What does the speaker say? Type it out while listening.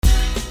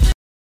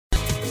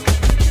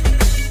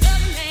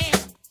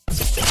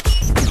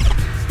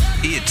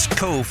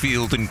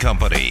Cofield and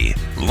Company,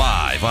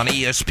 live on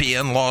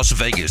ESPN Las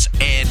Vegas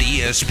and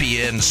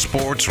ESPN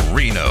Sports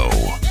Reno.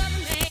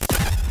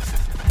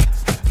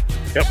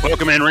 Yep,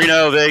 welcome in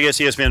Reno, Vegas,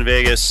 ESPN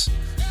Vegas,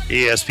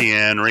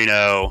 ESPN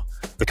Reno.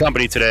 The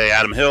company today,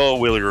 Adam Hill,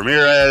 Willie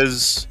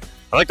Ramirez.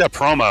 I like that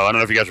promo. I don't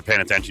know if you guys are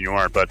paying attention. You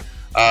aren't, but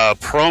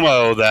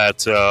promo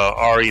that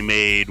Ari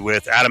made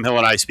with Adam Hill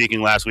and I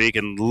speaking last week,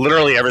 and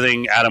literally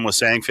everything Adam was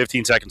saying,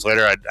 15 seconds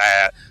later,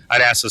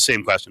 I'd ask the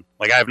same question.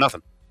 Like, I have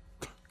nothing.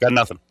 Got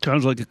nothing.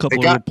 Sounds like a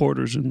couple of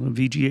reporters in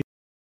the VGA.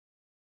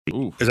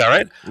 Ooh. Is that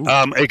right?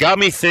 It got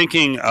me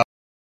thinking of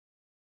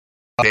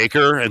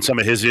Baker and some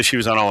of his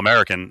issues on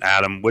All-American,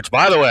 Adam, which,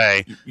 by the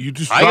way, you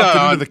just dropped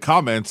it into the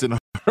comments and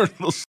I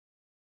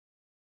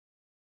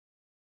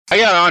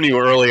got on you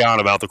early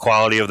on about the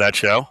quality of that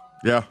show.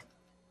 Yeah.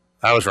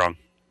 I was wrong.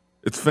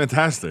 It's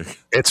fantastic.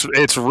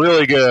 It's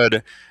really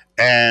good,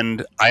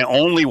 and I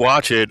only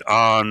watch it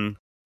on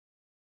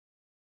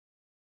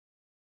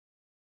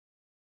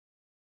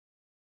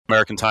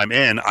American Time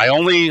In.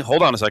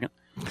 Hold on a second.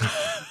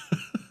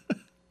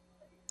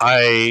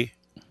 I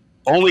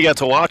only get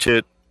to watch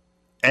it,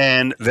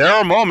 and there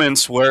are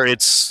moments where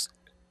it's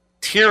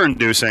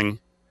tear-inducing.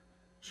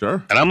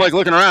 Sure. And I'm like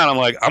looking around. I'm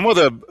like, I'm with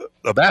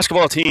a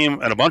basketball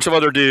team and a bunch of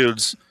other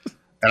dudes,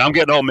 and I'm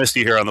getting all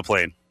misty here on the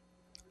plane.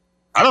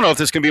 I don't know if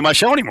this can be my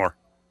show anymore.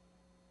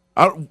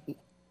 I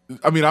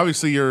mean,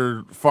 obviously,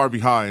 you're far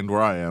behind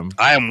where I am.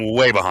 I am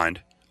way behind.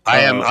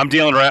 I'm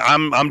dealing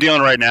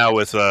right now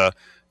with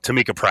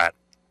Tamika Pratt.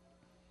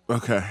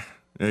 Okay.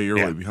 Yeah, you're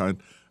way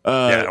behind.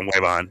 Yeah, I'm way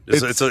behind.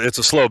 It's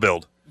a slow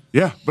build.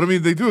 Yeah, but I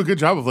mean, they do a good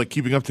job of like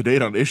keeping up to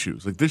date on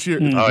issues. Like this year,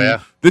 Oh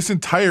yeah, this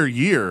entire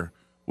year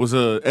was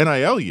a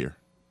NIL year.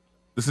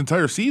 This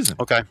entire season.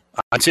 Okay,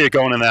 I'd see it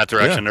going in that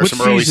direction. Yeah. There's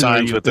some early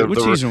signs with the. Which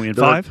season are we in?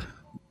 5?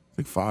 I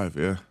think 5.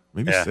 Yeah,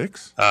 maybe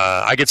 6.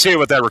 I could see it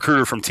with that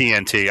recruiter from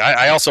TNT.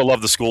 I also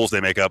love the schools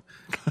they make up.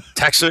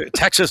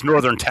 Texas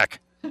Northern Tech.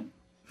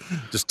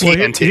 Just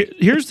TNT.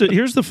 Well,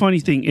 here's the funny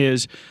thing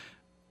is,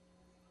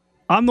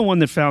 I'm the one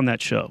that found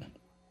that show,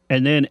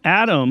 and then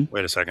Adam.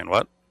 Wait a second.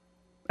 What?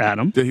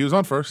 Adam. Yeah, he was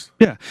on first.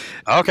 Yeah.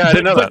 Okay, I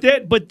didn't know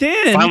that. But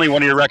then finally,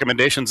 one of your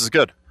recommendations is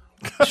good.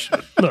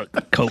 Look,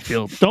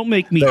 Cofield, don't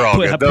make me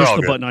push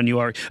the button on you,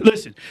 Ari.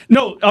 Listen,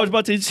 no, I was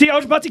about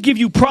to give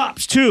you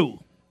props too.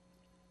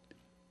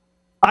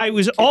 I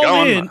was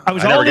all in. I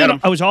was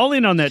all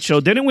in on that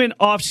show. Then it went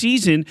off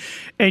season,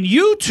 and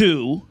you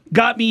two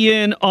got me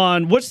in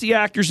on what's the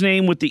actor's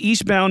name with the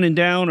Eastbound and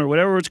Down or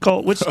whatever it's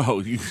called.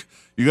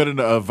 You got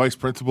into vice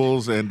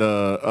principals and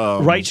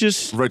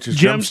righteous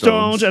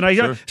gemstones,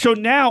 and so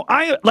now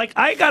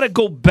I got to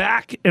go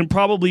back and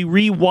probably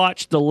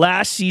rewatch the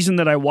last season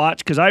that I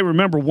watched because I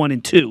remember 1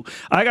 and 2.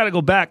 I got to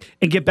go back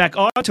and get back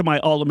onto my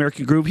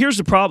All-American groove. Here's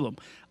the problem: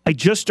 I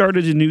just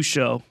started a new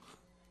show.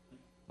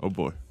 Oh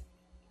boy,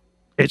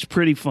 it's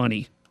pretty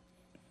funny.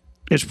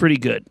 It's pretty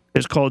good.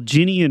 It's called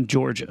Ginny in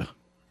Georgia.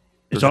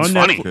 It's on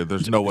Netflix. Okay,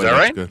 there's no way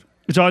that's good.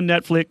 It's on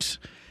Netflix.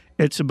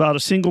 It's about a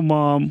single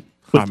mom.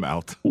 I'm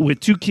out. With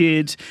 2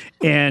 kids,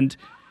 and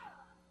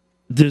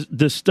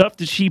the stuff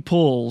that she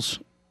pulls,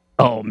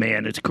 oh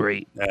man, it's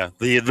great. Yeah,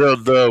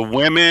 the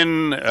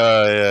women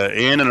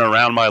in and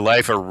around my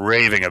life are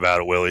raving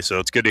about it, Willie. So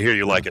it's good to hear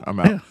you like it. I'm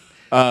out.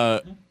 Yeah.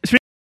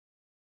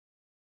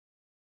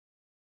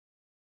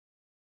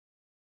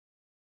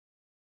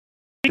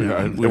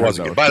 It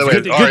wasn't good. By the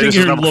way, this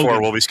is number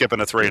 4. We'll be skipping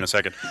to 3 in a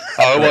second.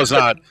 Oh, it was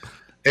not.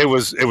 It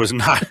was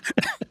not.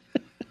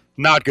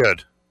 Not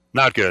good.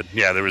 Not good.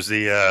 Yeah, there was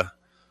the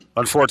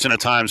unfortunate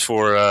times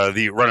for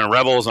the running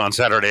Rebels on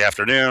Saturday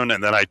afternoon,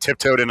 and then I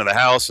tiptoed into the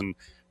house, and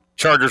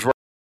Chargers were.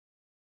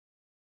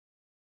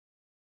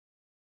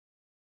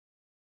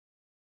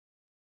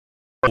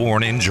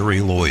 Born Injury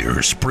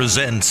Lawyers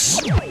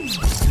presents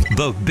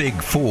The Big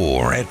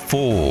 4 at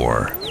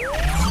 4.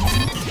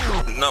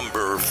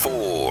 Number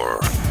 4.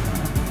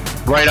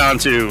 Right on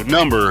to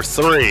number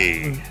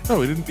 3. No,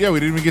 we didn't. Yeah, we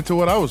didn't even get to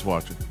what I was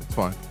watching. It's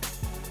fine.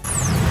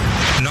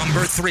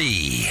 Number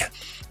 3.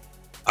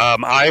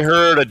 I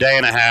heard a day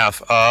and a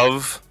half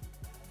of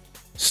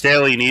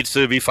Staley needs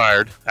to be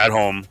fired at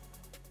home,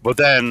 but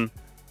then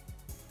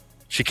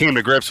she came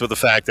to grips with the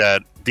fact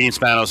that Dean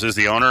Spanos is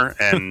the owner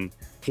and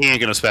he ain't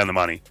going to spend the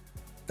money.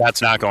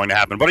 That's not going to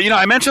happen. But,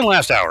 I mentioned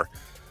last hour,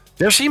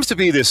 there seems to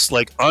be this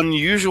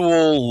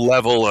unusual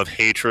level of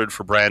hatred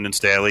for Brandon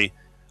Staley.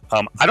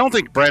 I don't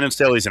think Brandon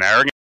Staley's an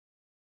arrogant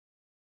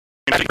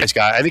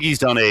guy. I think he's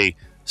done a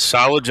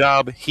solid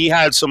job. He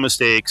had some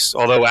mistakes,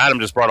 although Adam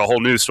just brought a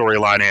whole new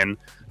storyline in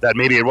that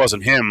maybe it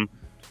wasn't him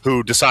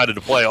who decided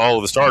to play all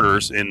of the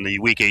starters in the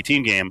Week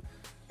 18 game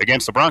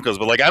against the Broncos.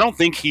 But, I don't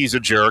think he's a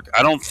jerk.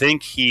 I don't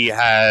think he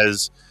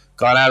has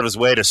gone out of his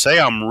way to say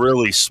I'm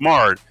really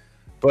smart.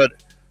 But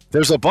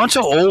there's a bunch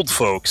of old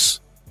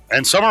folks,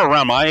 and some are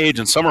around my age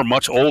and some are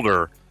much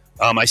older.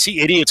 I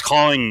see idiots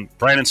calling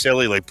Brandon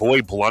Staley,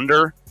 boy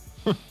blunder,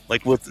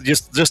 with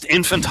just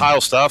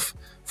infantile stuff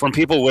from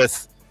people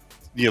with,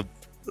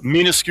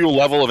 minuscule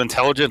level of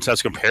intelligence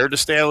as compared to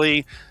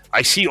Staley.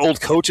 I see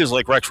old coaches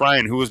like Rex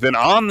Ryan, who has been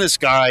on this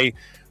guy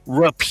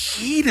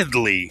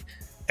repeatedly.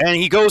 And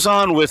he goes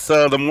on with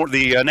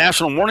the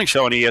national morning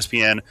show on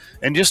ESPN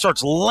and just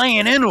starts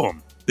laying into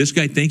him. This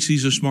guy thinks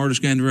he's the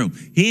smartest guy in the room.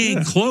 He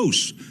ain't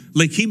close.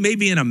 Like, he may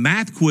be in a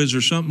math quiz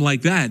or something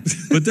like that,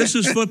 but this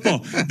is football.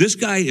 This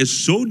guy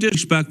is so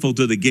disrespectful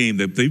to the game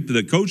that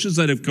the coaches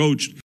that have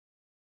coached,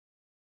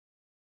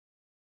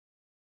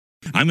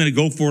 I'm going to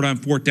go for it on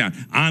fourth down.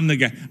 I'm the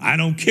guy. I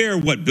don't care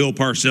what Bill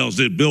Parcells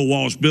did, Bill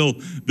Walsh, Bill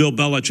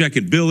Belichick,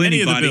 and Bill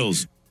anybody. Any of the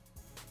Bills.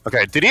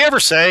 Okay, did he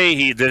ever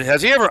say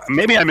has he ever,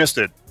 maybe I missed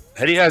it,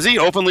 has he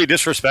openly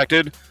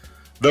disrespected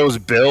those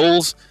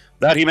Bills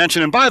that he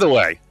mentioned? And by the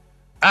way,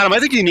 Adam,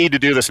 I think you need to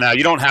do this now.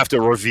 You don't have to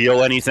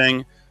reveal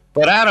anything,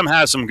 but Adam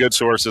has some good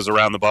sources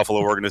around the Buffalo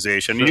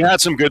organization. Sure. You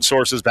had some good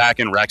sources back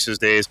in Rex's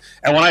days.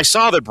 And when I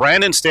saw that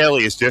Brandon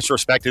Staley is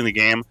disrespecting the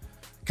game,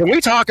 can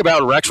we talk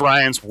about Rex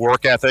Ryan's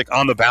work ethic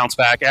on the bounce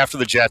back after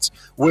the Jets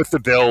with the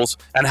Bills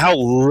and how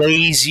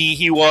lazy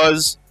he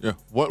was? Yeah.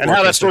 And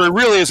how that story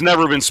really has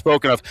never been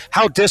spoken of.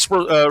 How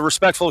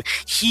disrespectful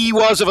he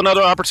was of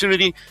another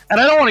opportunity.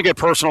 And I don't want to get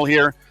personal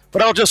here,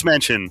 but I'll just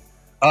mention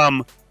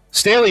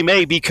Staley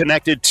may be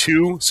connected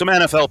to some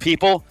NFL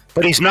people,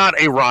 but he's not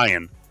a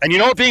Ryan. And you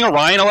know what being a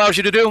Ryan allows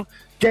you to do?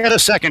 Get a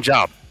second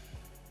job.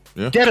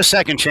 Yeah. Get a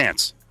second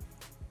chance.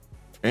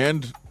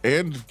 And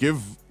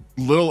give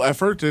little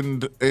effort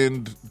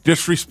and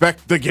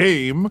disrespect the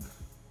game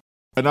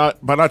by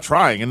not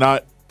trying and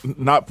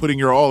not putting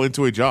your all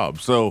into a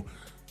job. So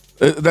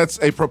that's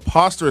a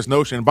preposterous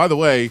notion. And by the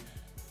way,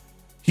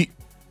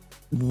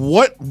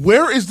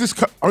 where is this?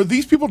 Are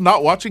these people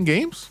not watching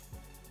games?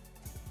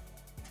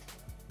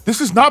 This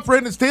is not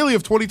Brandon Staley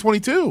of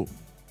 2022.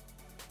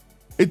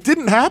 It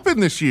didn't happen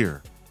this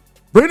year.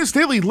 Brandon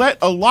Staley let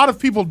a lot of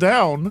people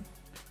down,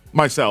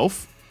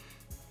 myself,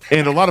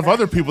 and a lot of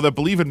other people that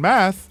believe in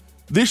math.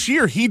 This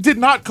year, he did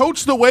not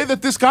coach the way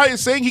that this guy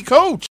is saying he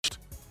coached.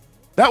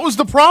 That was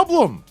the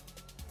problem.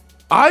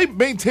 I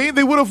maintain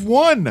they would have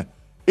won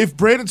if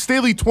Brandon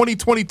Staley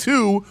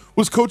 2021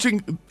 was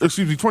coaching the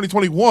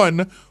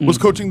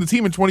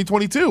team in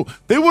 2022.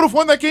 They would have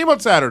won that game on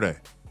Saturday.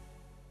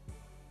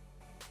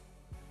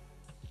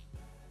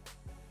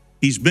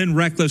 He's been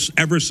reckless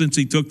ever since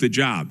he took the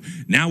job.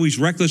 Now he's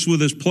reckless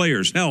with his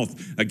players'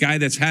 health. A guy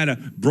that's had a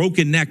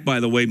broken neck, by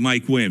the way,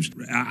 Mike Williams.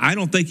 I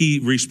don't think he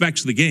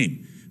respects the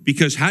game,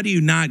 because how do you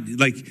not,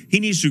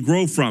 he needs to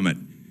grow from it.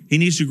 He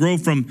needs to grow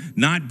from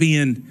not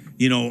being,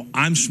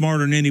 I'm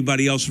smarter than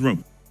anybody else in the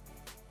room.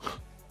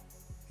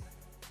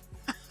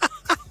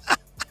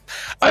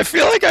 I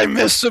feel like I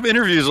missed some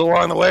interviews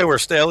along the way where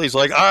Staley's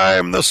like,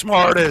 I'm the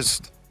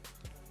smartest.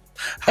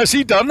 Has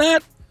he done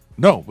that?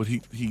 No, but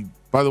he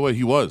by the way,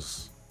 he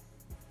was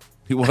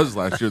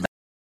last year.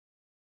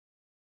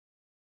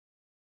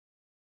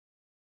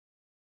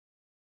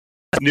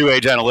 New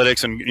age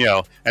analytics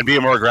and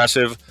being more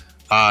aggressive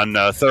on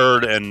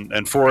third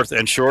and fourth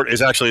and short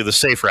is actually the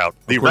safe route.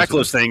 The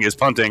reckless thing is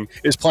playing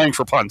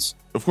for punts.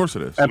 Of course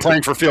it is. And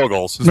playing for field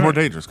goals. It's more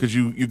dangerous because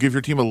you give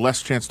your team a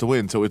less chance to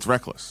win, so it's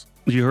reckless.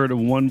 You heard of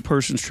one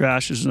person's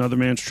trash is another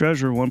man's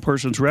treasure. One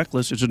person's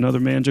reckless is another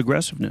man's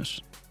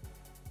aggressiveness.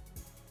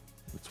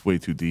 It's way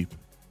too deep.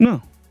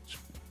 No.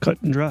 Cut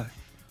and dry.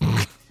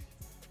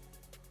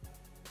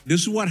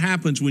 This is what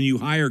happens when you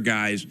hire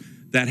guys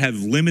that have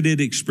limited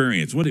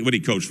experience. What did he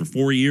coach for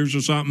 4 years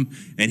or something?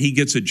 And he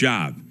gets a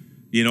job.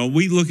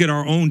 We look at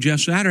our own Jeff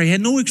Saturday. He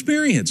had no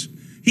experience.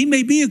 He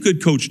may be a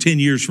good coach 10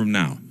 years from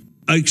now.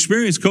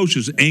 Experienced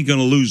coaches ain't going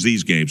to lose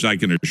these games, I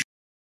can assure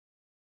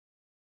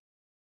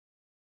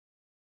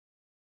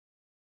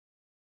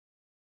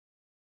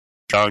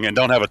you. And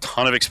don't have a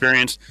ton of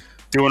experience,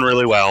 doing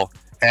really well.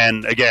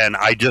 And again,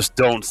 I just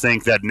don't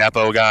think that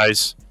Nepo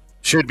guys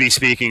should be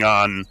speaking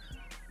on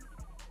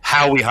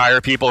how we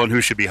hire people and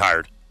who should be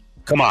hired.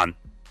 Come on.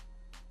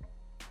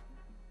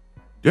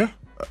 Yeah.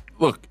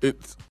 Look,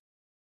 it's...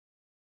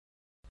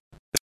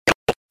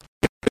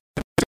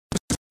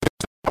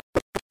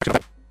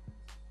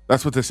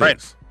 That's what this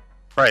is.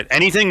 Right.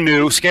 Anything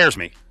new scares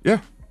me. Yeah.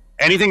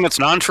 Anything that's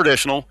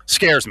non-traditional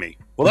scares me.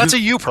 Well, that's a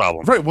you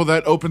problem. Right. Well,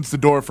 that opens the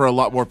door for a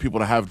lot more people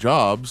to have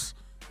jobs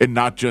and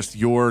not just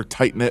your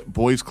tight-knit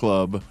boys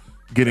club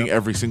getting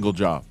every single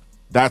job.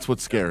 That's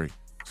what's scary.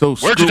 So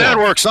where'd your dad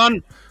work,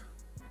 son?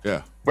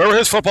 Yeah. Where were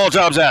his football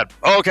jobs at?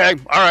 Oh, okay.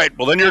 All right.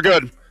 Well, then you're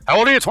good. How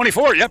old are you?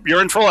 24? Yep.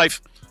 You're in for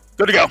life.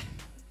 Good to go.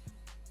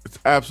 It's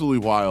absolutely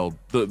wild,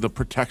 the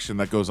protection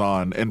that goes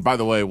on. And by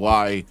the way,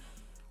 why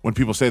when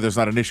people say there's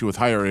not an issue with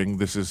hiring,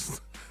 this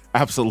is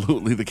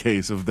absolutely the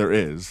case if there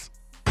is.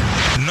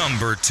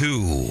 Number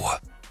 2.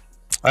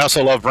 I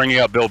also love bringing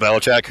up Bill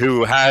Belichick,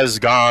 who has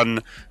gone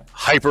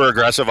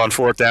hyper-aggressive on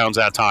fourth downs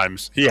at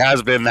times. He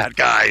has been that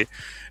guy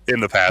in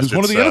the past. He's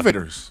one of the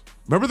innovators.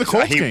 Remember the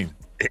Colts game?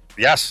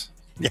 Yes.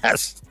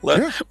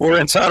 We're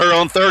inside our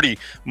own 30.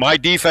 My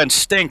defense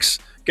stinks.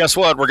 Guess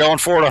what? We're going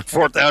forward on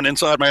fourth down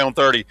inside my own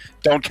 30.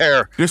 Don't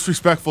care.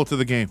 Disrespectful to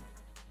the game.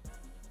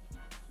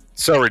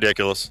 So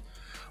ridiculous.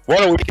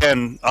 What a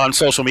weekend on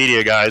social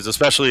media, guys,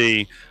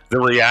 especially the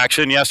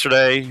reaction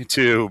yesterday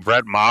to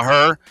Brett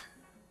Maher.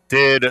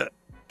 Did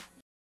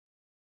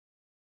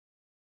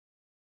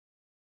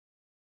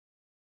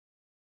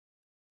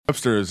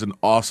Webster is an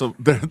awesome.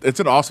 It's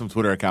an awesome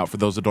Twitter account. For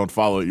those that don't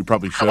follow it, you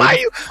probably should.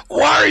 Why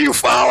are you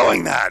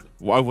following that?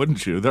 Why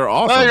wouldn't you? They're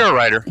awesome. Well, you're a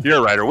writer. You're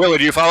a writer. Willie,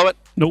 do you follow it?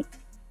 Nope.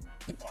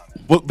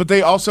 Well, but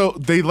they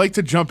like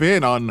to jump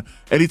in on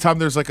anytime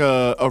there's like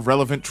a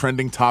relevant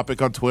trending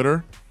topic on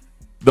Twitter.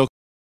 They'll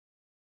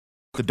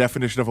the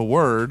definition of a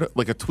word,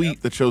 like a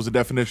tweet that shows the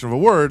definition of a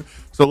word.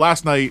 So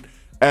last night,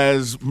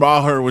 as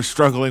Maher was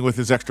struggling with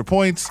his extra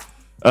points,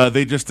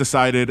 they just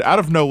decided out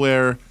of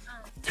nowhere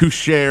to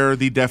share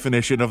the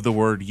definition of the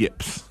word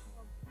yips.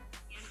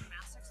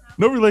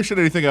 No relation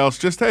to anything else.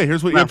 Just, hey,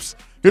 here's what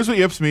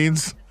yips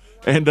means,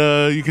 and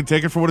you can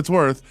take it for what it's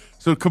worth.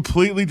 So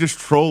completely just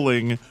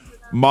trolling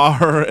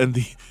Maher and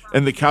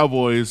the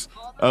Cowboys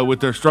with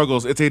their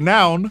struggles. It's a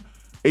noun,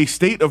 a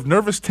state of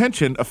nervous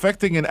tension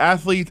affecting an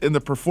athlete in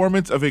the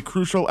performance of a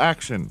crucial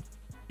action.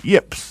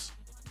 Yips.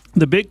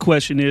 The big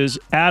question is,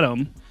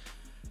 Adam,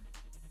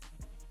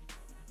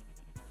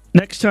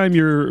 next time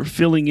you're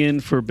filling in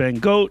for Ben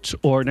Goat,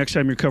 or next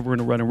time you're covering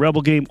a Running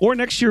Rebel game, or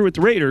next year with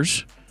the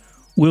Raiders,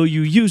 will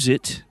you use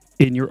it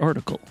in your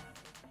article?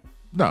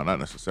 No, not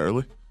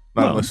necessarily.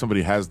 Not unless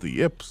somebody has the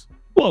yips.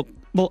 Well,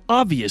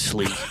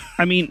 obviously.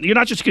 I mean, you're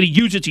not just going to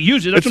use it to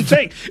use it. That's what I'm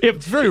saying.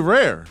 It's very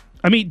rare.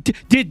 I mean,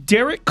 did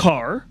Derek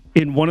Carr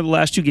in one of the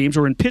last two games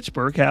or in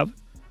Pittsburgh have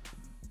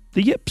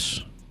the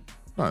yips?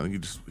 No, I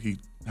think he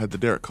had the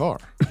Derek Carr.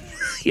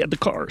 He had the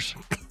cars.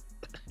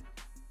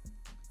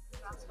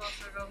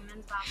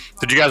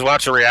 Did you guys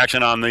watch the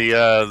reaction on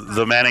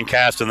the Manning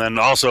cast? And then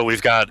also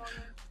we've got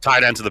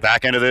tied into the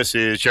back end of this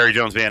is Jerry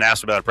Jones being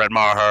asked about Brett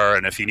Maher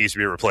and if he needs to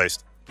be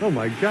replaced. Oh,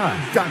 my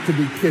God. You've got to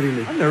be kidding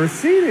me. I've never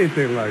seen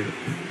anything like it.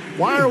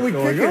 Why are we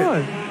kicking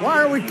it?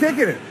 Why are we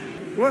kicking it?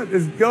 What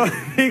is going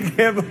on? He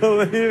can't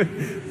believe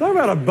it. Talk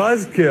about a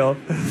buzzkill.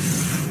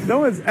 No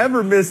one's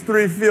ever missed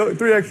three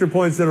extra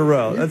points in a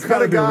row. That's got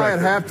to be a record.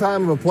 A guy at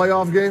halftime of a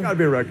playoff game? Got to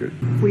be a record.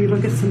 Will you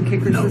look at some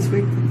kickers this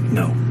week?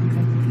 No.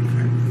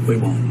 We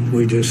won't.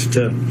 We just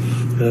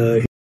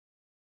Good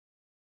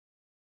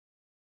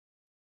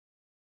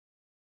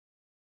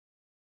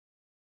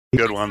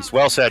ones.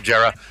 Well said,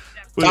 Jera.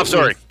 Top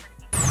story.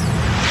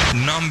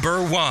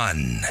 Number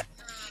one.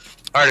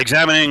 All right,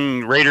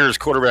 examining Raiders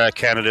quarterback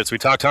candidates. We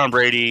talked Tom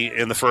Brady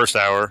in the first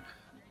hour.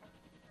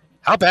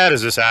 How bad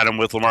is this, Adam,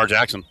 with Lamar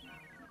Jackson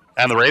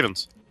and the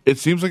Ravens? It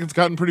seems like it's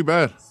gotten pretty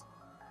bad.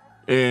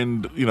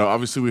 And,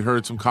 obviously we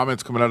heard some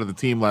comments coming out of the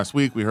team last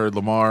week. We heard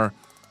Lamar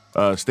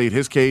state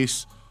his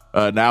case.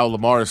 Now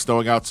Lamar is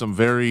throwing out some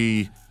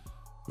very,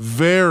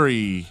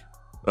 very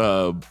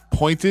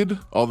pointed,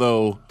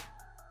 although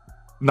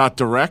not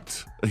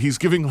direct. He's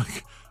giving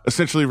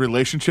essentially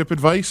relationship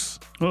advice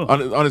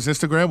on his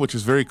Instagram, which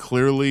is very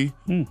clearly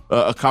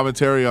a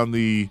commentary on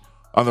the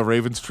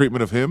Ravens'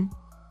 treatment of him.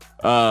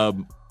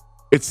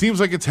 It seems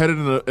like it's headed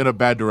in a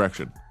bad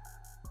direction.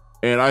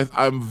 And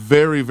I'm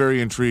very,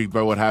 very intrigued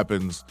by what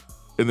happens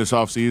in this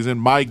offseason.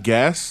 My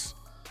guess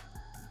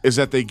is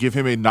that they give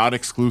him a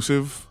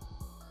non-exclusive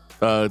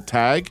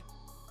tag,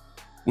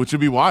 which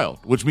would be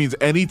wild, which means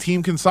any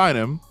team can sign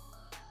him,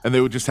 and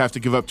they would just have to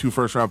give up 2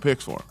 first-round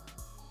picks for him.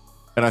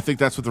 And I think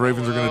that's what the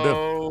Ravens are going to do.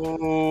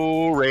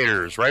 Oh,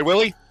 Raiders. Right,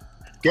 Willie?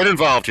 Get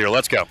involved here.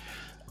 Let's go.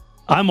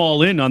 I'm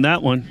all in on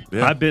that one.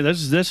 Yeah.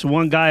 This is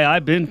one guy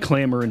I've been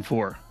clamoring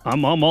for.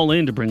 I'm all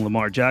in to bring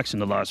Lamar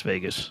Jackson to Las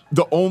Vegas.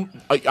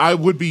 I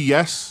would be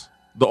yes.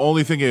 The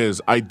only thing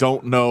is I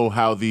don't know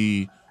how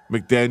the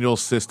McDaniels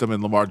system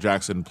and Lamar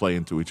Jackson play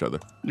into each other.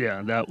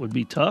 Yeah, that would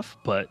be tough,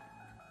 but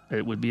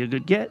it would be a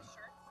good get.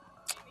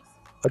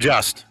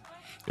 Adjust.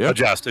 Yep.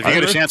 Adjust. If you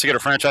get a chance to get a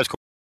franchise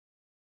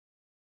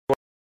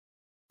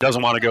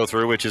doesn't want to go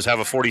through, which is have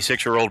a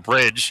 46-year-old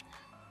bridge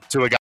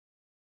to a guy.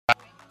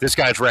 This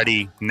guy's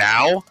ready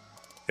now.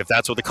 If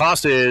that's what the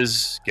cost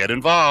is, get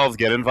involved.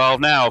 Get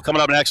involved now.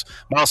 Coming up next,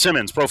 Miles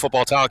Simmons, Pro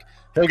Football Talk.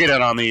 He'll get in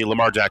on the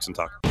Lamar Jackson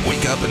talk.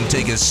 Wake up and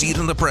take a seat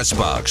in the press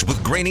box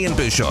with Graney and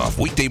Bischoff,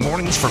 weekday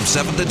mornings from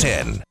 7 to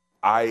 10.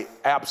 I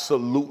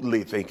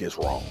absolutely think it's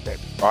wrong,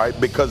 all right?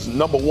 Because,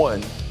 number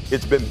one,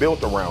 it's been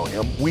built around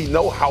him. We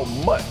know how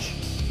much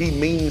he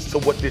means to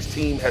what this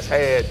team has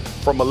had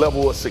from a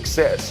level of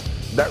success.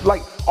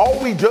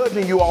 All we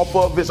judging you off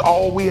of is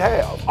all we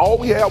have. All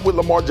we have with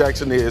Lamar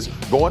Jackson is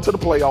going to the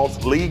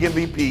playoffs, league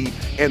MVP,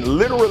 and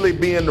literally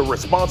being the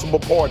responsible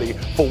party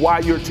for why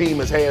your team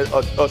has had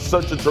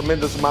such a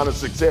tremendous amount of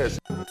success.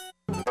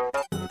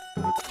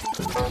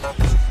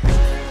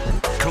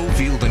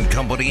 Cofield and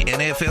Company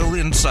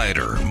NFL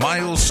insider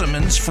Miles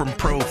Simmons from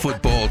Pro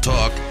Football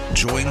Talk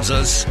joins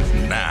us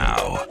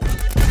now.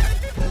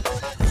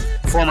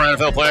 Former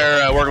NFL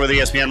player working with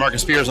ESPN,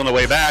 Marcus Spears on the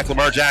way back.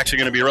 Lamar Jackson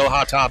going to be a real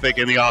hot topic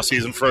in the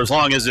offseason for as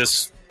long as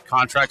this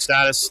contract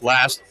status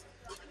lasts.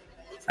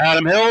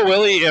 Adam Hill,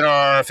 Willie in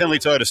our Finley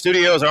Toyota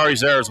studios.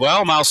 Ari's there as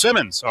well. Miles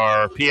Simmons,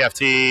 our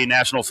PFT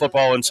National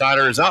Football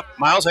Insider, is up.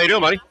 Miles, how you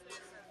doing, buddy?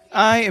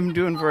 I am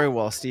doing very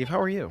well, Steve.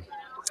 How are you?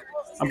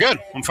 I'm good.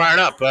 I'm fired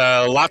up.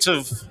 Lots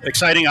of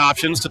exciting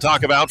options to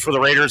talk about for the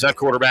Raiders at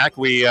quarterback.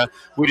 We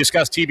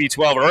discussed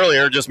TB12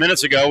 earlier. Just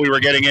minutes ago, we were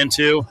getting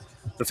into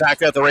the fact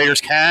that the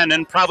Raiders can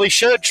and probably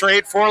should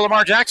trade for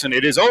Lamar Jackson.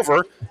 It is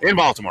over in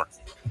Baltimore.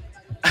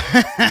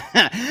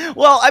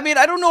 Well, I mean,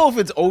 I don't know if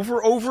it's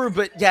over,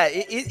 but yeah,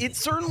 it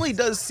certainly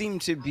does seem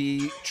to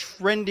be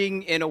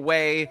trending in a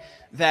way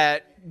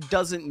that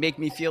doesn't make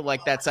me feel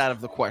like that's out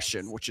of the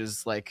question, which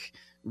is like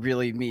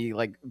really me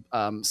like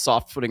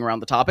soft footing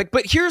around the topic.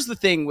 But here's the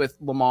thing with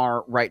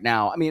Lamar right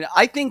now. I mean,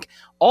 I think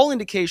all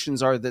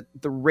indications are that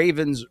the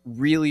Ravens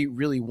really,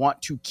 really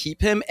want to keep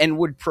him and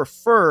would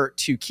prefer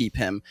to keep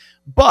him.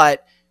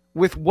 But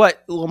with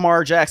what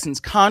Lamar Jackson's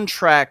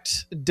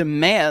contract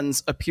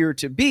demands appear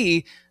to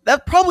be,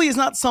 that probably is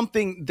not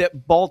something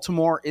that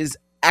Baltimore is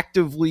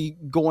actively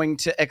going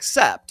to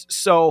accept.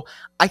 So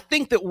I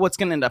think that what's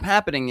going to end up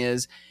happening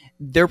is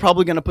they're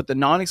probably going to put the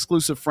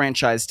non-exclusive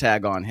franchise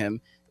tag on him,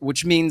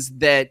 which means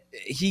that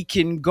he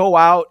can go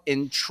out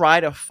and try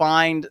to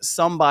find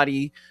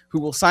somebody who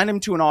will sign him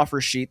to an offer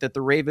sheet that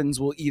the Ravens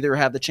will either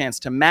have the chance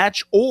to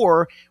match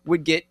or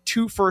would get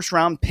 2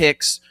 first-round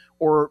picks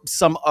or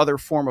some other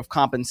form of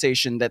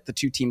compensation that the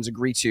two teams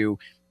agree to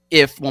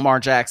if Lamar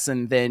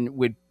Jackson then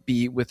would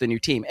be with a new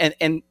team.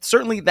 And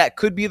certainly that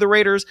could be the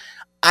Raiders.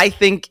 I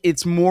think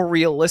it's more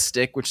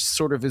realistic, which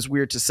sort of is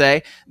weird to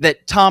say,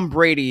 that Tom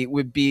Brady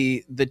would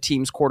be the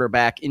team's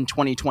quarterback in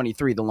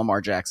 2023 than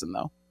Lamar Jackson,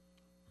 though.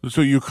 So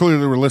you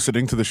clearly were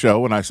listening to the show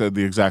when I said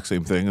the exact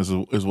same thing as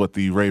what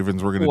the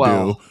Ravens were going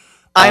to do.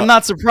 I'm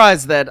not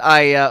surprised that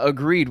I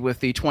agreed with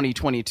the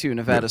 2022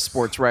 Nevada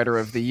Sports Writer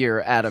of the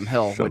Year, Adam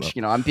Hill, which,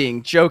 you know, I'm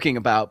being joking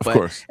about. But, of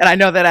course. And I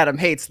know that Adam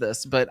hates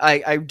this, but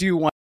I do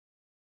want.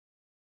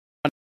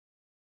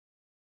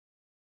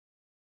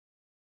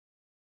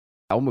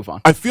 I'll move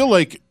on. I feel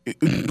like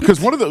because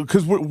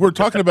we're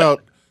talking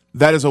about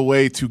that as a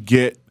way to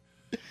get,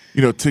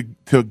 you know,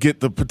 to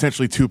get the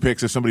potentially 2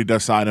 picks if somebody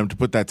does sign him, to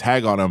put that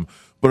tag on him.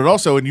 But it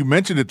also, and you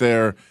mentioned it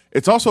there,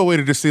 it's also a way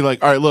to just see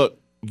like, all right, look,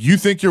 you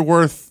think you're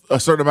worth a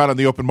certain amount on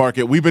the open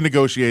market. We've been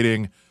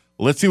negotiating.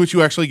 Let's see what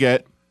you actually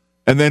get.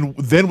 And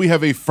then we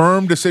have a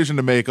firm decision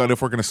to make on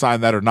if we're going to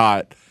sign that or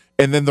not.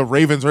 And then the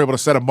Ravens are able to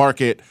set a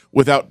market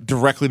without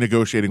directly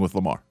negotiating with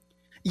Lamar.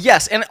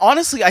 Yes, and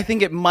honestly, I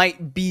think it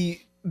might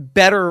be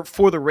better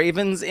for the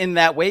Ravens in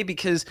that way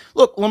because,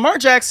 look, Lamar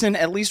Jackson,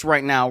 at least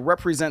right now,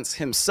 represents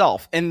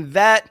himself. And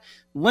that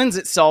lends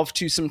itself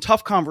to some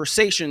tough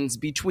conversations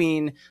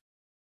between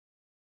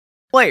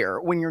player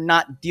when you're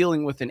not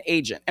dealing with an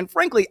agent. And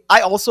frankly,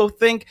 I also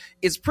think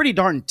it's pretty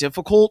darn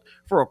difficult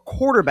for a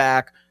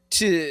quarterback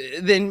to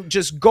then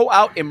just go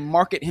out and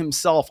market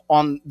himself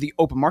on the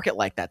open market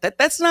like that.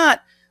 That's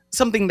not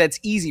something that's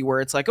easy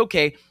where it's like,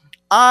 okay,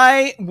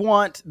 I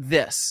want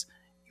this.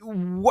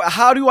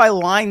 How do I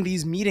line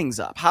these meetings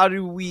up? How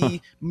do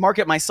we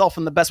market myself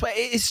in the best way?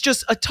 It's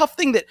just a tough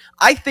thing that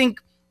I think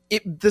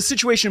the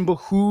situation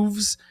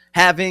behooves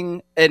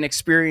having an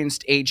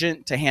experienced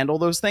agent to handle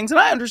those things. And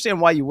I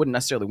understand why you wouldn't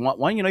necessarily want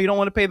one. You know, you don't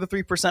want to pay the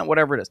 3%,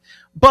 whatever it is.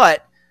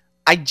 But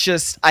I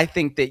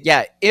think that,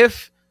 yeah,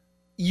 if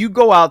you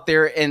go out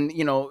there and,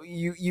 you know,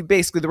 you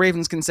basically, the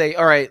Ravens can say,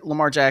 all right,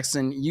 Lamar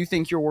Jackson, you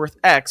think you're worth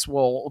X.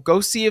 Well, go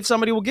see if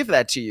somebody will give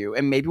that to you.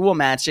 And maybe we'll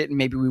match it and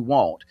maybe we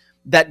won't.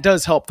 That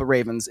does help the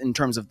Ravens in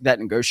terms of that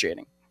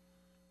negotiating.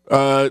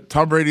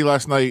 Tom Brady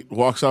last night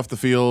walks off the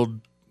field,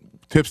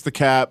 tips the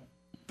cap,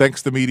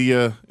 thanks the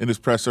media in his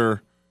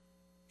presser.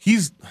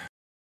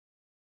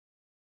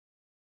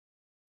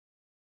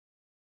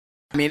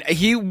 I mean,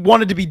 he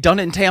wanted to be done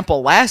in Tampa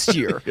last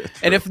year.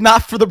 And if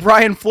not for the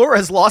Brian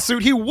Flores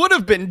lawsuit, he would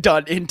have been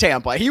done in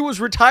Tampa. He was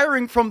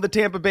retiring from the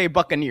Tampa Bay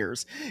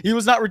Buccaneers. He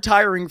was not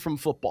retiring from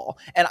football.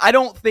 And I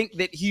don't think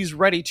that he's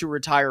ready to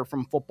retire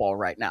from football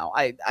right now.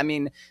 I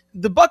mean,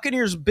 the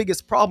Buccaneers'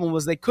 biggest problem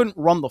was they couldn't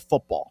run the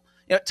football.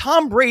 You know,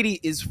 Tom Brady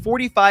is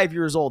 45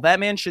 years old. That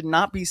man should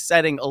not be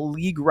setting a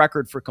league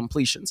record for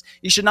completions.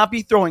 He should not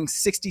be throwing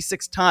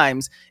 66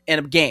 times in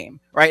a game,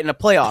 right? In a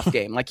playoff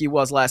game like he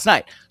was last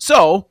night.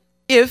 So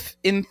if,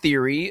 in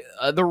theory,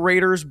 the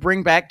Raiders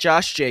bring back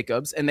Josh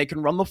Jacobs and they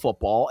can run the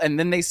football, and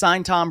then they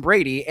sign Tom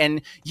Brady,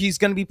 and he's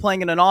going to be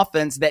playing in an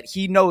offense that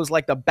he knows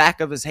like the back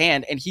of his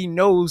hand, and he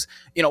knows,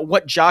 you know,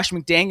 what Josh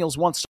McDaniels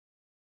wants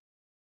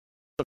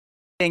to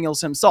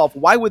McDaniels himself,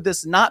 why would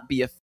this not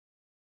be a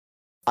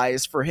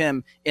eyes for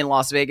him in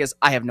Las Vegas?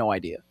 I have no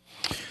idea.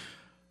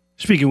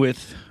 Speaking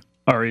with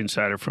our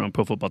insider from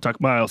Pro Football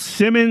Talk, Miles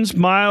Simmons.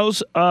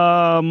 Miles,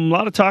 a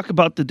lot of talk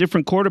about the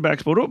different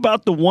quarterbacks, but what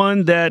about the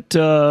one that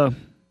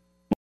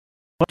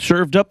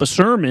served up a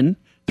sermon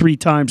 3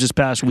 times this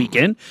past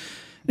weekend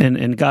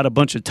and got a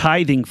bunch of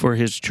tithing for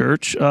his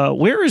church?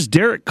 Where is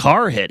Derek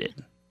Carr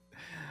headed?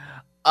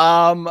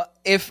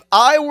 If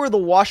I were the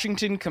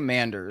Washington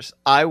Commanders,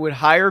 I would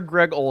hire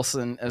Greg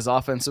Olsen as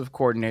offensive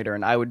coordinator,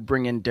 and I would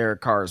bring in Derek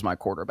Carr as my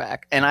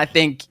quarterback. And I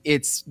think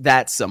it's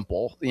that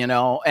simple, you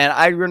know. And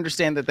I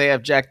understand that they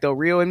have Jack Del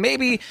Rio, and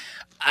maybe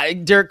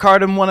Derek Carr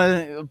didn't want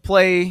to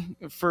play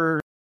for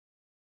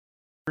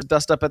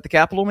dust up at the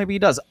Capitol. Maybe he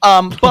does.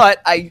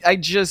 But I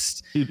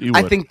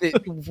think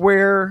that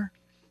where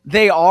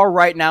they are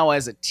right now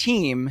as a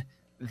team,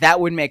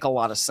 that would make a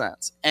lot of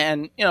sense.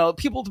 And, you know,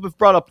 people have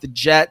brought up the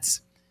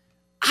Jets.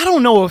 I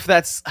don't know if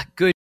that's a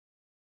good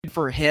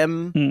for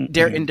him and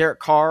Derek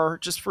Carr,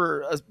 just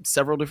for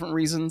several different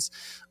reasons.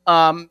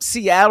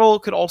 Seattle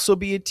could also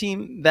be a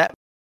team that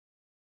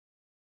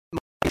I'm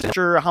not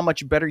sure how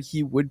much better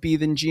he would be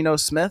than Geno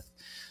Smith.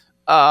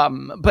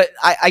 But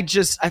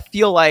I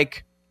feel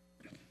like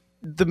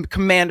the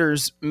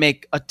Commanders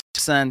make a ton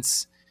of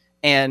sense,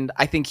 and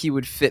I think he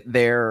would fit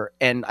there,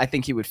 and I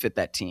think he would fit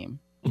that team.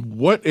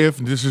 What if,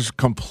 this is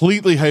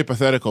completely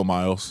hypothetical,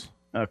 Miles.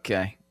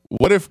 Okay.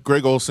 What if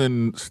Greg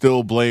Olsen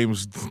still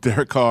blames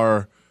Derek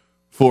Carr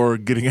for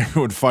getting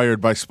everyone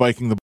fired by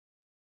spiking the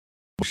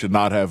ball should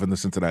not have in the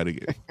Cincinnati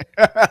game?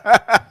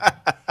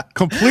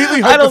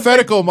 Completely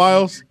hypothetical,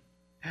 Miles.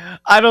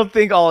 I don't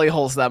think Ollie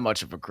holds that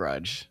much of a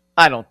grudge.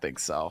 I don't think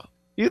so.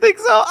 You think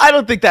so? I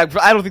don't think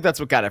that's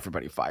what got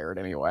everybody fired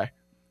anyway.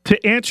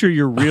 To answer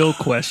your real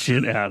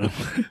question, Adam,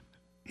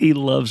 he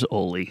loves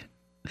Ole.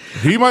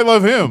 He might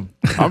love him.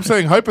 I'm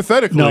saying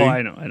hypothetically. No,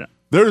 I know.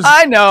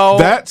 I know.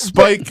 That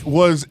spike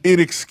was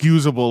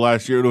inexcusable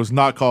last year. It was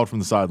not called from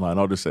the sideline.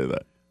 I'll just say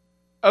that.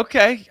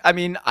 Okay. I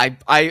mean,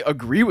 I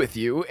agree with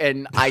you,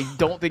 and I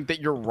don't think that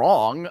you're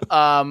wrong.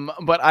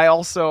 But I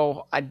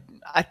also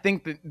I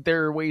think that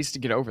there are ways to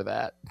get over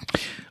that.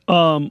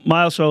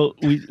 Miles, so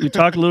we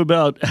talked a little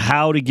about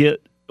how to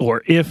get,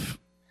 or if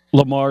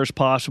Lamar is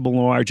possible,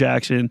 Lamar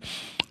Jackson.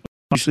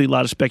 Obviously, a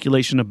lot of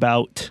speculation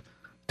about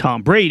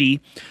Tom Brady.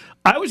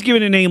 I was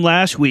given a name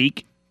last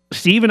week.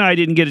 Steve and I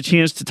didn't get a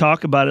chance to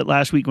talk about it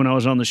last week when I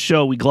was on the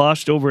show. We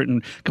glossed over it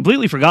and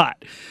completely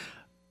forgot.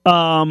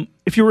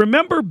 If you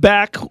remember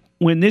back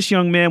when this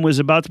young man was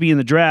about to be in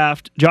the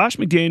draft, Josh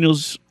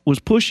McDaniels was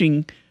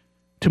pushing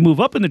to move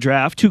up in the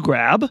draft to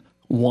grab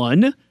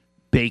one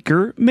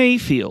Baker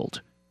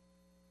Mayfield.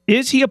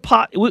 Is he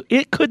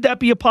could that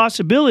be a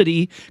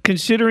possibility,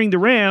 considering the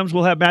Rams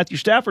will have Matthew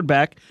Stafford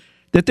back,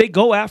 that they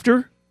go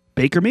after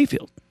Baker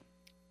Mayfield?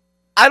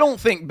 I don't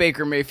think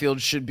Baker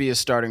Mayfield should be a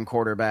starting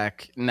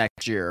quarterback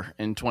next year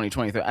in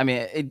 2023. I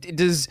mean,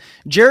 does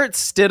Jarrett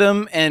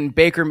Stidham and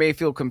Baker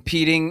Mayfield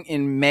competing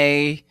in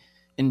May,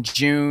 in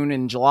June,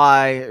 in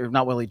July, or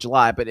not really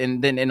July, but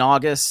then in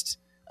August,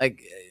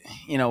 like,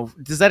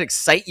 does that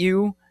excite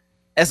you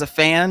as a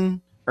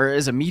fan or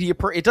as a media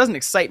person? It doesn't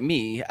excite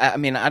me. I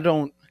mean, I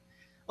don't.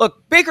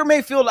 Look, Baker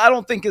Mayfield, I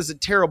don't think is a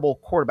terrible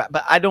quarterback,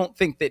 but I don't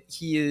think that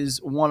he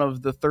is one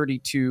of the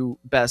 32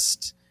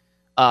 best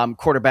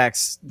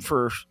quarterbacks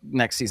for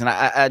next season.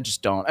 I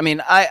just don't. I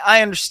mean,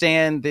 I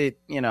understand that,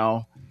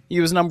 he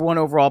was number 1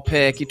 overall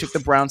pick. He took the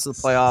Browns to the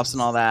playoffs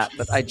and all that,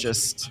 but I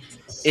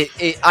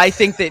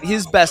think that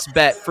his best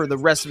bet for the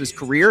rest of his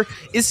career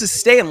is to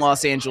stay in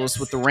Los Angeles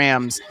with the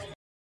Rams,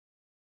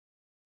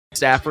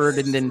 Stafford,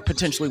 and then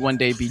potentially one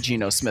day be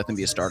Geno Smith and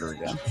be a starter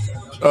again.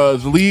 The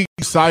league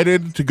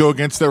decided to go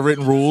against their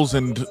written rules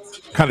and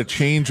kind of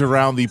change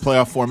around the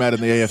playoff format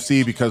in the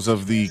AFC because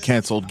of the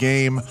canceled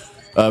game.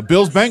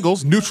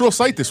 Bills-Bengals, neutral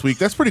site this week.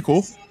 That's pretty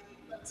cool.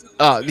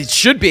 It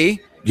should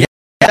be. Yeah.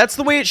 That's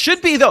the way it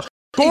should be, though.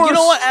 You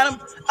know what, Adam?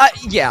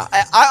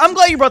 I'm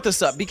glad you brought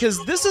this up,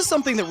 because this is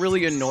something that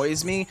really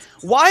annoys me.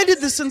 Why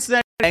did the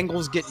Cincinnati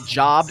Bengals get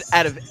jobbed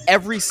out of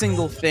every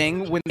single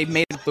thing when they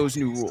made those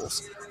new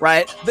rules,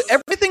 right?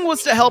 Everything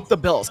was to help the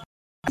Bills.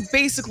 I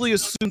basically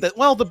assumed that,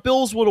 well, the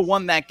Bills would have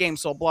won that game,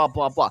 so blah,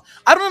 blah, blah.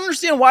 I don't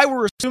understand why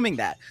we're assuming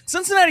that.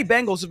 Cincinnati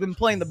Bengals have been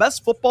playing the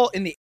best football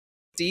in the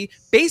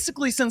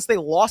basically since they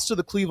lost to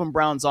the Cleveland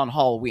Browns on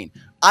Halloween.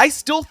 I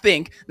still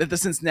think that the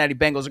Cincinnati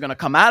Bengals are going to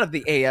come out of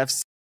the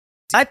AFC.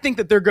 I think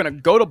that they're going to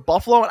go to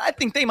Buffalo, and I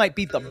think they might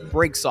beat the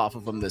brakes off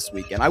of them this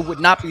weekend. I would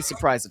not be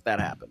surprised if that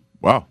happened.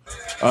 Wow.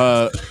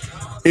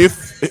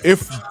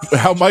 If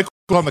how Michael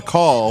on the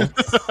call,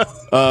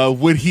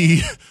 would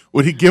he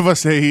give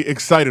us a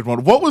excited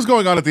one? What was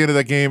going on at the end of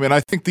that game? And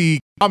I think the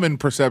common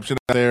perception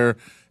there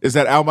is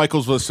that Al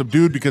Michaels was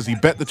subdued because he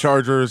bet the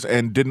Chargers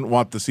and didn't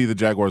want to see the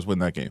Jaguars win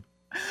that game.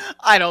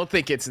 I don't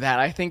think it's that.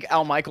 I think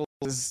Al Michaels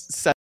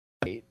is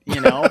I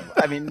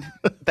mean,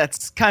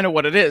 that's kind of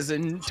what it is.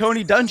 And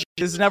Tony Dungy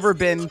has never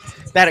been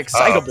that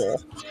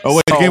excitable. Oh,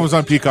 wait, the game was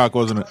on Peacock,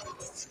 wasn't it?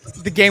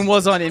 The game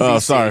was on NBC. Oh,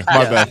 sorry.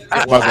 My bad.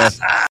 My bad.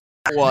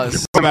 It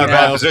was.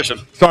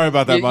 Sorry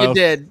about that, Miles. You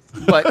did.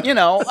 But,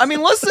 I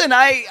mean, listen,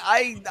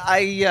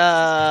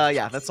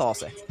 yeah, that's all I'll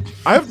say.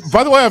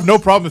 By the way, I have no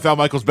problem if Al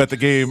Michaels bet the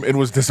game and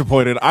was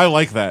disappointed. I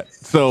like that.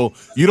 So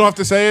you don't have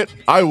to say it.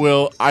 I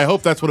will. I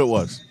hope that's what it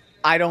was.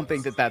 I don't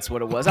think that that's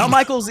what it was. Al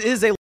Michaels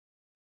is a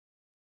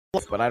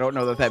but I don't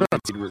know that means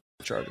he'd root for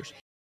the Chargers.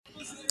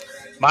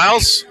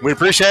 Miles, we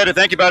appreciate it.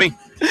 Thank you, buddy.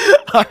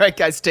 All right,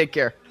 guys, take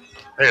care.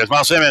 Hey, it's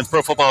Miles Simmons,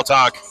 Pro Football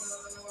Talk.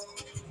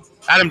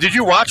 Adam, did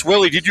you watch?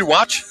 Willie, did you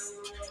watch?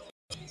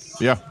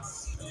 Yeah.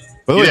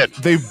 By the way,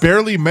 they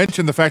barely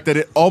mentioned the fact that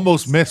it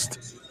almost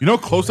missed. You know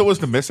how close it was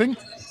to missing?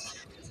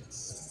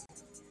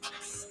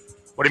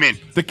 What do you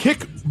mean? The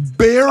kick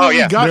barely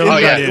got in.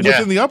 It was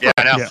in the upright.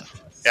 Yeah, I know.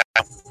 Yeah.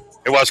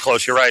 It was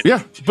close. You're right.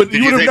 Yeah, but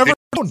you would have never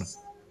known.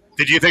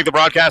 Did you think the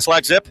broadcast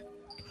lacked zip?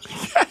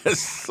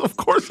 Yes, of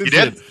course it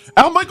did.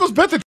 Al Michaels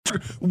bet the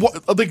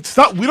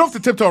stop. We don't have to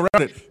tiptoe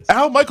around it.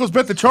 Al Michaels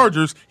bet the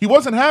Chargers. He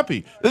wasn't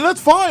happy, and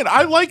that's fine.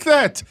 I like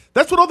that.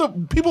 That's what all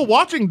the people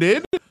watching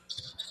did.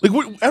 Like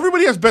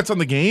everybody has bets on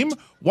the game.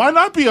 Why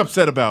not be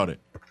upset about it?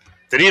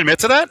 Did he admit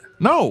to that?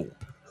 No.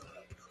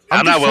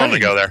 I'm not willing to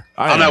go there.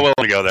 I'm not willing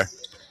to go there.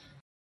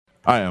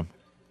 I am.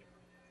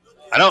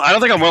 I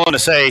don't think I'm willing to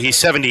say he's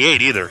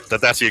 78 either.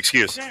 That's the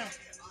excuse.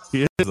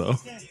 He is though.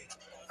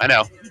 I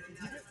know.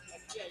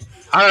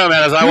 I don't know,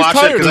 man. As I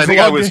watched it, because I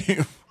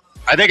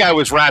think I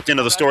was wrapped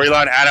into the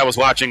storyline, and I was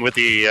watching with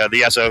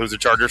the SO, who's a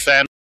Chargers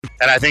fan,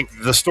 and I think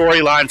the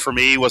storyline for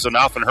me was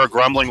enough, and her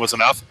grumbling was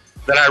enough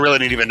that I really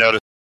didn't even notice.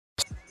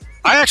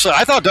 I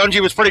thought Dungy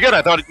was pretty good.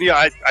 I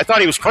thought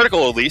he was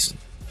critical at least.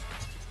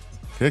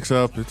 Kicks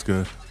up. It's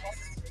good.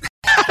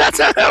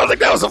 I don't think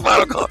that was a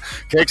final call.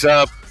 Kicks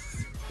up.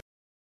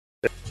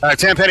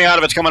 Tam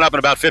Penny-Otovich coming up in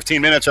about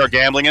 15 minutes, our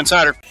Gambling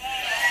Insider.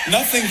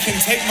 Nothing can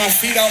take my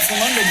feet out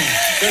from under me.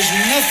 There's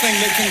nothing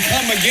that can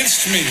come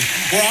against me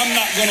where I'm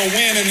not going to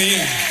win in the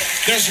end.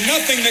 There's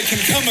nothing that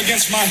can come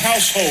against my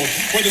household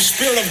where the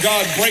Spirit of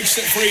God breaks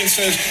it free and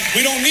says,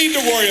 we don't need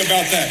to worry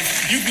about that.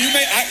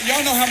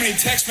 Y'all know how many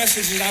text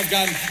messages I've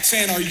gotten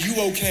saying, are you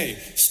okay?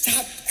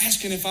 Stop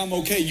asking if I'm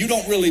okay. You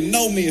don't really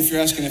know me if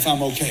you're asking if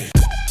I'm okay.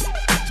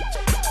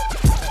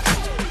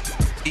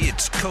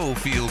 It's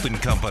Cofield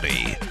and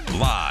Company,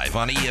 live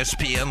on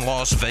ESPN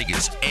Las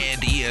Vegas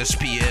and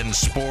ESPN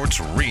Sports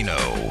Reno.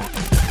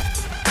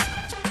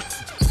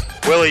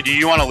 Willie, do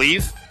you want to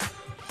leave?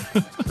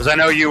 Because I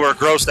know you were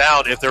grossed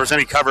out if there was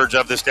any coverage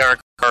of this Derek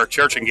Carr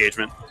church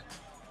engagement.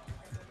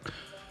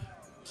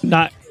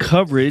 Not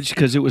coverage,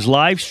 because it was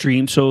live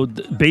streamed, so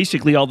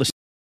basically all the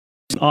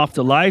off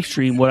the live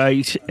stream, what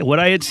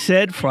I had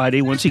said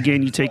Friday, once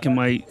again, you taking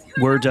my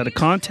words out of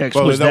context.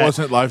 Well, was that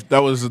wasn't live. That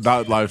was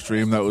not live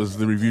stream. That was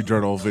the Review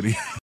Journal video.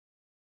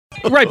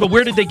 Right, but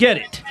where did they get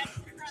it?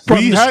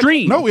 From the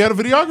stream. No, we had a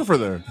videographer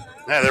there.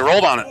 Yeah, they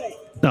rolled on it.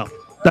 No,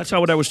 that's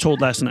not what I was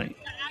told last night.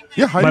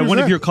 Yeah, Heidi by was one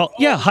there. of your calls.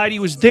 Yeah, Heidi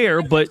was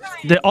there, but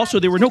also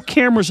there were no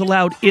cameras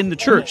allowed in the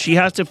church. She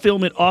has to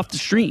film it off the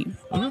stream.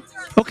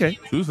 Okay.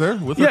 She was there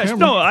with her Yes,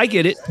 camera. no, I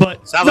get it,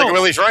 but sounds like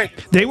Willie's right.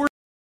 They were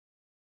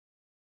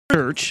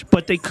church,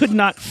 but they could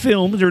not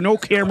film. There are no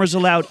cameras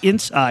allowed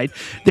inside.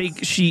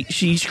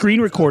 She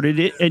screen recorded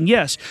it, and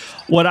yes,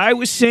 what I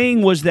was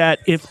saying was that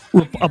if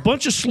a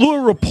bunch of slew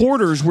of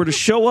reporters were to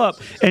show up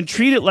and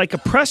treat it like a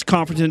press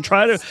conference and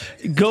try to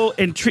go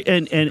and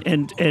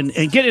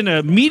get in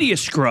a media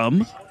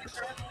scrum,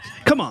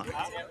 come on.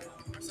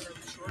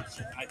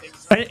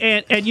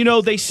 And you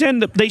know they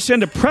send a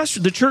press.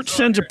 The church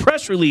sends a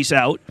press release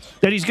out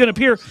that he's going to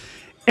appear,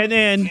 and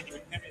then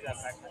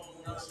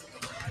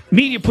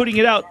media putting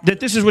it out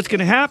that this is what's going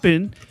to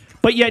happen,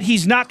 but yet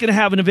he's not going to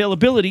have an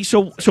availability.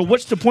 So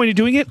what's the point of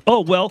doing it? Oh,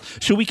 well,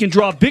 so we can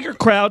draw bigger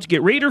crowds,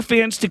 get Raider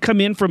fans to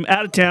come in from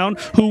out of town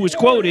who was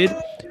quoted.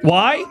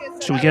 Why?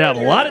 So we can have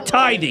a lot of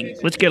tithing.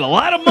 Let's get a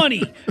lot of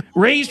money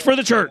raised for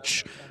the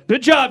church.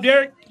 Good job,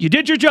 Derek. You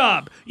did your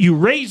job. You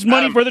raised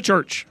money for the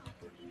church.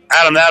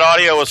 Adam, that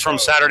audio was from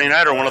Saturday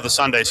night or one of the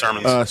Sunday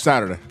sermons?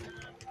 Saturday.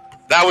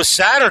 That was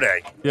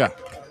Saturday? Yeah.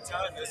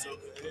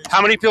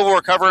 How many people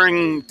were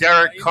covering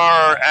Derek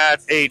Carr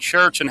at a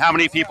church, and how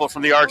many people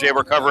from the RJ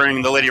were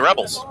covering the Lady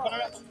Rebels?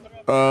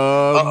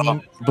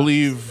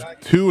 Believe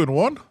 2 and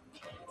 1.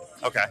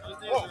 Okay.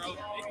 All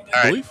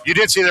right. You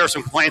did see there were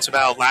some complaints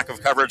about lack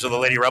of coverage of the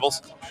Lady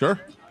Rebels? Sure.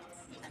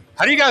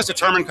 How do you guys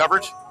determine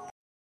coverage?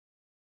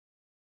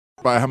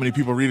 By how many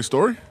people read a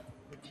story?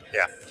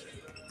 Yeah.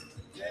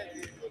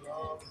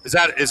 Is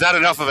that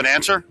enough of an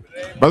answer?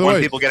 By the way,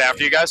 when people get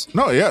after you guys?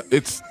 No, yeah,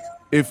 it's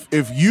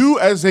if you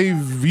as a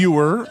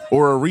viewer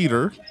or a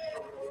reader,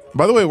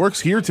 by the way, it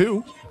works here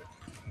too.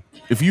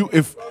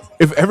 If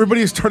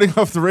everybody is turning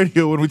off the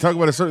radio when we talk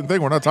about a certain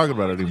thing, we're not talking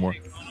about it anymore.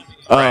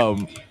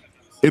 Right.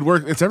 It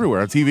works. It's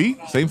everywhere on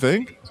TV. Same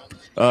thing.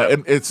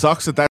 And it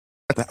sucks that that's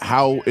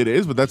how it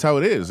is, but that's how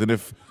it is. And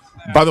if,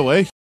 by the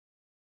way,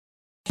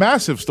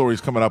 massive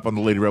stories coming up on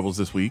the Lady Rebels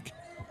this week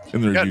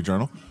in the Review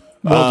Journal.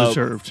 Well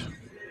deserved.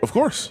 Of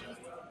course.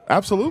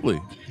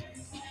 Absolutely.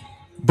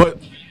 But,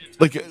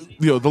 like,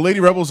 the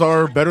Lady Rebels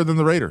are better than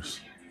the Raiders.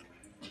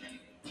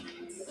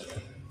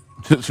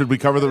 Should we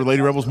cover the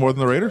Lady Rebels more than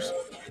the Raiders?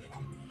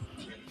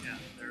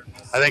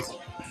 I think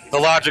the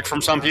logic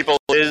from some people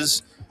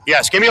is,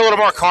 yes, give me a little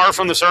more Carr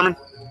from the sermon.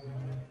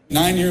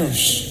 9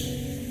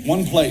 years,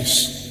 one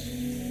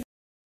place.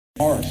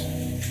 Hard.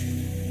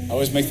 I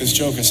always make this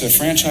joke. I said,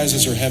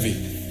 franchises are heavy.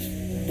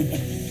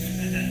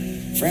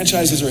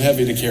 Franchises are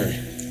heavy to carry.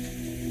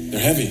 They're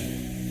heavy.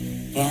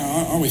 But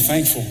aren't we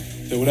thankful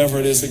that whatever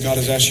it is that God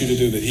has asked you to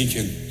do, that he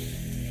can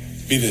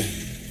be the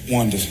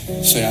one to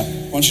say,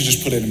 why don't you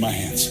just put it in my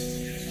hands?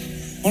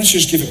 Why don't you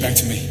just give it back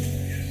to me?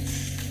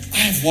 I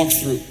have walked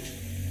through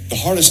the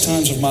hardest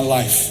times of my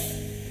life,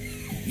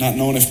 not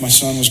knowing if my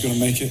son was going to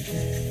make it,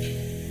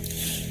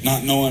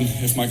 not knowing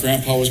if my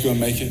grandpa was going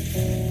to make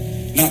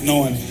it, not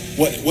knowing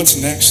what's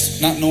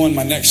next, not knowing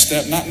my next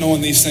step, not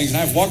knowing these things.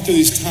 And I've walked through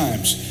these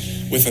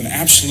times with an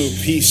absolute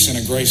peace and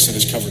a grace that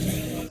has covered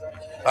me.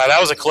 That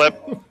was a clip.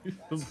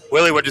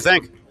 Willie, what'd you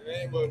think?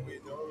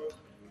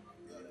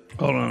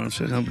 Hold on a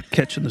second. I'm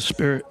catching the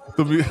spirit.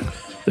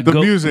 The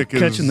music is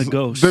catching the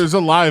ghost. There's a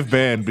live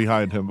band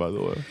behind him, by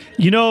the way.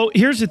 You know,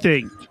 here's the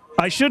thing.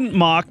 I shouldn't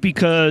mock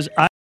because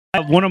I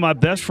have one of my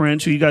best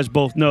friends, who you guys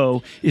both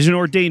know, is an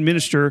ordained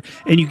minister,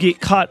 and you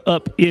get caught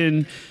up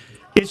in.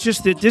 It's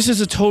just that this is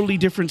a totally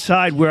different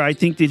side where I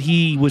think that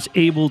he was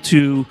able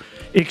to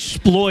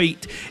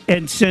exploit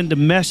and send a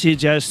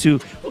message as to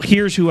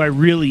here's who I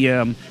really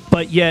am,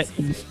 but yet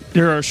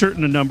there are a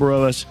certain number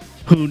of us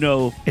who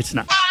know it's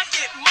not.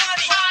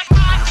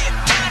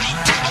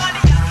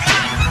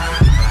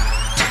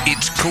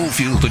 It's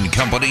Cofield and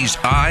Company's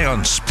Eye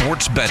on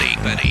Sports Betting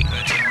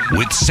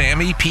with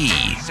Sammy P.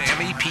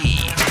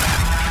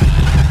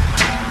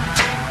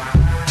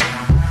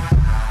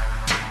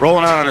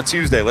 Rolling out on a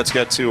Tuesday, let's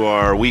get to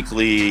our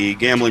weekly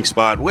gambling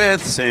spot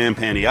with Sam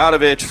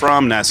Panayotovich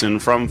from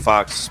Nesson from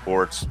Fox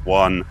Sports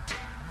 1.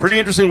 Pretty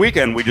interesting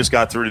weekend we just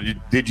got through.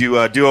 Did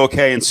you do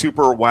okay in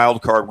Super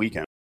Wild Card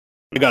Weekend?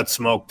 I got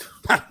smoked.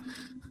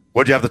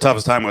 What'd you have the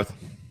toughest time with?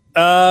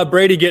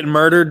 Brady getting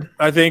murdered,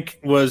 I think,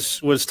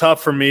 was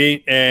tough for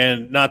me,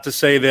 and not to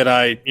say that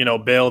I,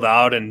 bailed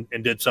out and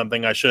did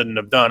something I shouldn't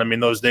have done. I mean,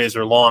 those days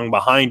are long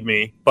behind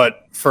me,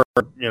 but for,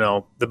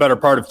 the better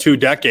part of 2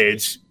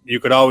 decades, you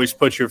could always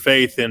put your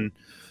faith in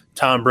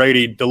Tom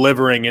Brady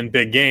delivering in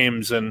big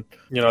games, and,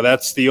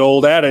 that's the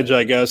old adage,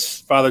 I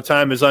guess. Father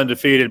Time is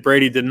undefeated.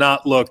 Brady did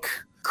not look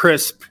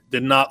crisp,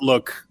 did not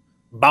look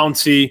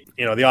bouncy.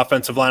 The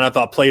offensive line I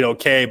thought played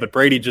okay, but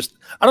Brady just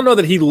 – I don't know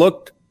that he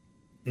looked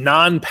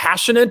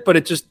non-passionate, but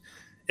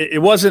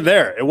it wasn't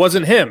there. It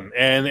wasn't him.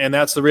 And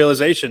that's the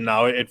realization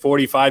now at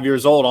 45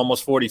 years old,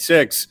 almost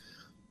 46.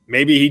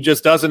 Maybe he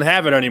just doesn't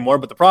have it anymore.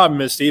 But the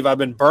problem is, Steve, I've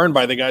been burned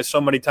by the guy so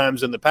many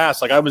times in the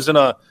past. Like I was in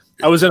a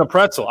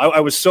pretzel. I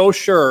was so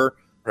sure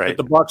that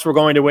the Bucs were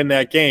going to win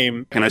that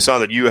game. And I saw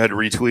that you had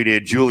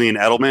retweeted Julian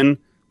Edelman.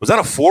 Was that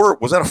a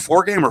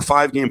 4-game or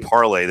 5-game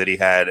parlay that he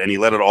had, and he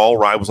let it all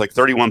ride? It was like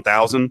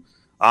 31,000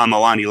 on the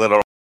line. He let it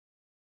all.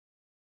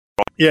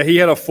 Yeah, he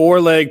had a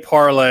 4-leg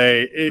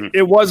parlay.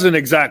 It wasn't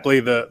exactly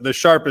the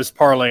sharpest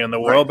parlay in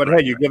the world, but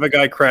hey, you give a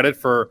guy credit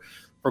for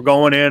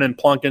going in and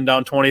plunking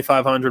down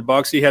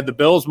 $2,500. He had the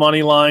Bills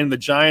money line, the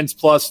Giants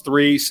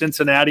 +3,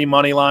 Cincinnati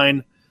money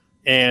line,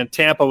 and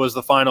Tampa was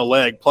the final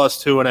leg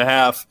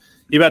 +2.5.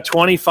 You bet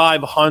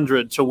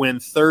 $2,500 to win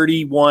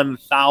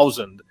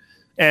 $31,000.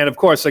 And of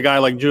course, a guy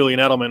like Julian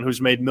Edelman,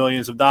 who's made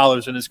millions of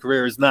dollars in his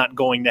career, is not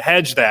going to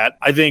hedge that.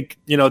 I think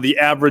the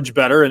average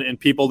bettor and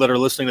people that are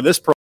listening to this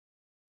program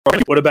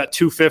would have bet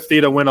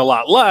 $250 to win a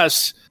lot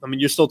less. I mean,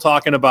 you're still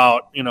talking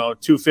about,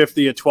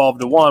 $250 at 12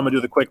 to 1. I'm gonna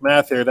do the quick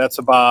math here. That's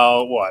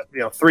about what,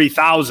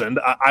 $3,000.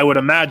 I would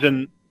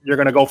imagine you're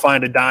going to go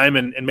find a dime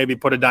and maybe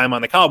put a dime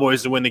on the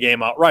Cowboys to win the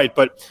game outright.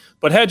 But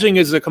hedging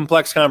is a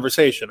complex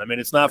conversation. I mean,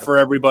 it's not for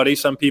everybody.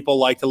 Some people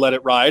like to let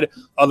it ride.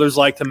 Others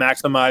like to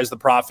maximize the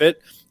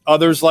profit.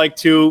 Others like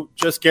to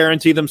just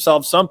guarantee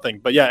themselves something.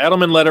 But yeah,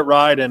 Edelman let it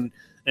ride, and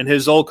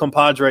his old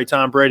compadre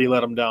Tom Brady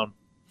let him down.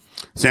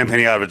 Sam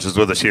Panayotovich is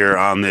with us here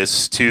on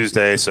this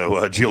Tuesday.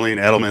 So Julian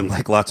Edelman,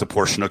 like lots of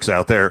poor schnooks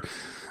out there,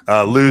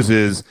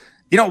 loses.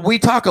 We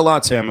talk a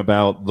lot, Sam,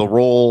 about the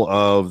role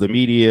of the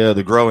media,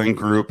 the growing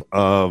group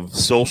of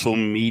social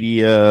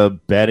media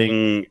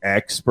betting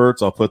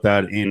experts. I'll put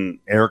that in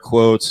air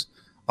quotes.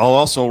 I'll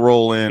also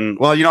roll in,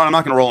 I'm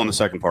not going to roll in the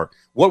second part.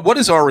 What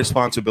is our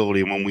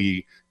responsibility when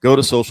we go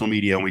to social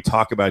media and we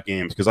talk about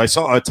games? Because I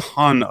saw a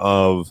ton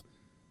of,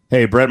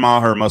 hey, Brett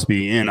Maher must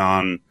be in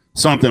on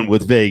something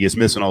with Vegas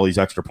missing all these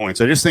extra points.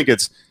 I just think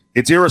it's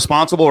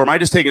irresponsible, or am I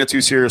just taking it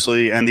too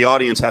seriously? And the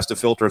audience has to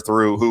filter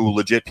through who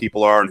legit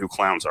people are and who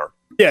clowns are.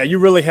 Yeah, you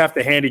really have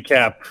to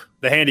handicap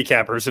the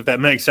handicappers, if that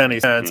makes any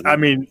sense. Mm-hmm. I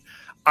mean,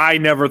 I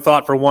never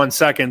thought for 1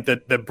 second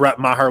that Brett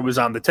Maher was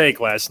on the take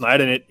last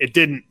night, and it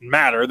didn't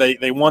matter.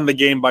 They won the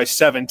game by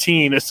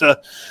 17 as a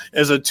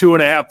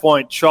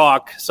 2.5-point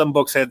chalk. Some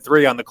books had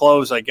 3 on the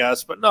close, I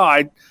guess. But no,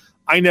 I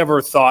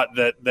never thought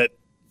that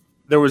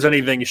there was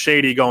anything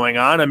shady going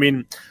on. I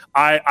mean,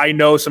 I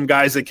know some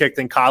guys that kicked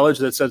in college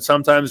that said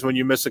sometimes when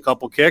you miss a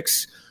couple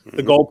kicks,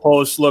 the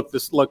goalposts look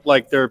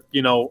like they're,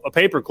 a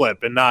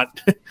paperclip and not,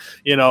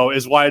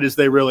 as wide as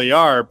they really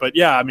are. But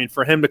yeah, I mean,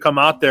 for him to come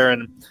out there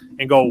and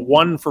go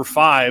 1 for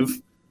 5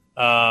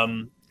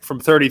 from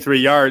 33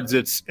 yards,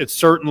 it's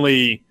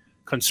certainly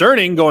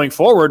concerning going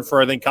forward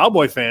for, I think,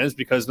 Cowboy fans,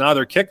 because now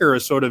their kicker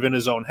is sort of in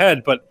his own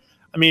head. But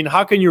I mean,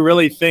 how can you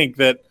really think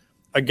that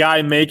a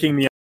guy making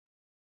the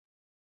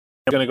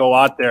going to go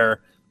out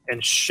there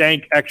and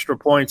shank extra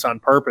points on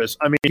purpose?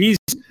 I mean,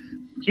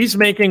 he's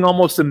making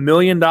almost $1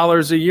 million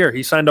a year.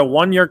 He signed a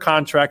 1-year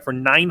contract for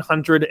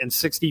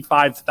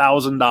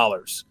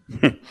 $965,000.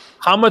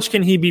 How much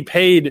can he be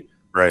paid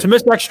to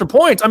miss extra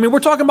points? I mean, we're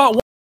talking about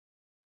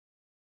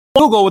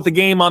Google with the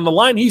game on the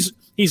line.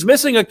 He's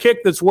missing a kick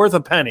that's worth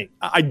a penny.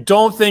 I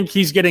don't think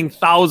he's getting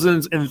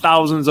thousands and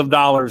thousands of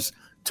dollars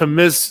to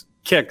miss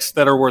kicks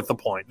that are worth a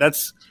point.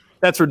 That's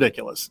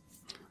ridiculous.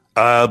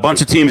 A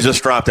bunch of teams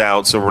just dropped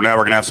out, so we're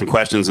going to have some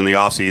questions in the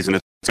offseason.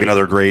 It's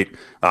another great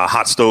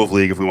hot stove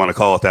league, if we want to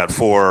call it that,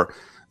 for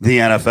the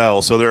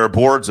NFL. So there are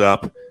boards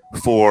up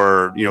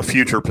for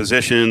future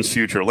positions,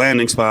 future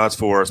landing spots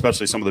for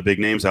especially some of the big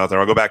names out there.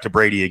 I'll go back to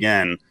Brady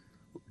again.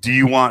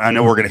 I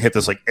know we're going to hit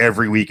this like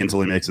every week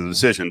until he makes a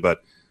decision, but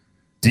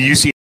do you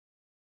see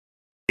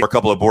a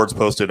couple of boards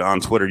posted on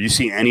Twitter? Do you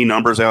see any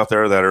numbers out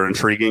there that are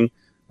intriguing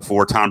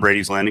for Tom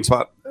Brady's landing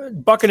spot?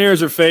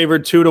 Buccaneers are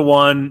favored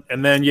 2-1,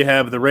 and then you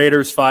have the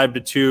Raiders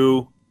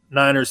 5-2,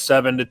 Niners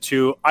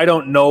 7-2. I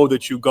don't know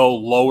that you go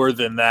lower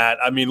than that.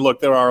 I mean, look,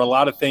 there are a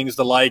lot of things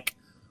to like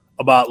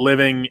about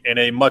living in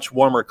a much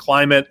warmer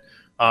climate.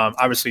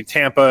 Obviously,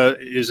 Tampa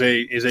is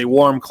a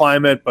warm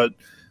climate, but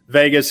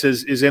Vegas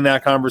is in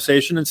that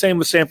conversation, and same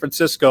with San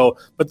Francisco.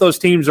 But those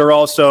teams are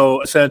also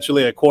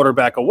essentially a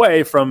quarterback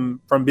away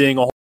from being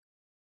a.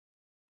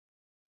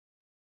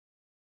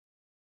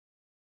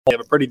 They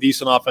have a pretty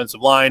decent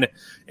offensive line,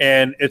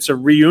 and it's a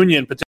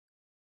reunion potential.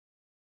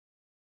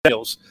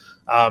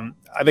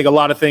 I think a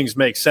lot of things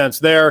make sense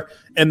there.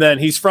 And then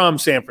he's from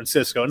San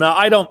Francisco. Now,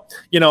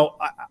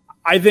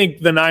 I think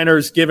the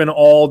Niners, given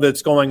all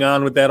that's going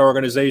on with that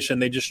organization,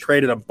 they just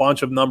traded a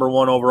bunch of number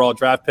 1 overall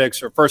draft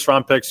picks or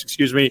first-round picks,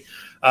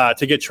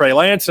 to get Trey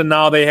Lance, and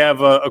now they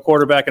have a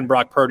quarterback in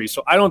Brock Purdy.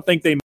 So I don't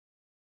think they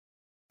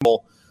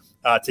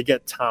to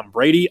get Tom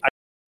Brady.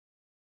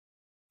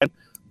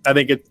 I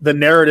think the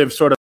narrative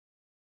sort of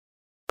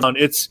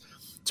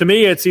to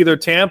me, it's either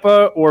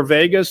Tampa or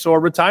Vegas or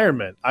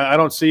retirement. I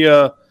don't see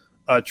a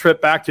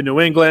trip back to New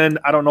England.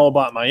 I don't know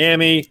about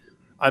Miami.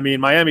 I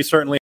mean, Miami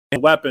certainly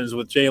has weapons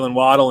with Jalen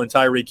Waddle and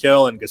Tyreek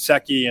Hill and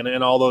Gesicki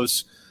and all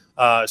those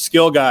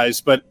skill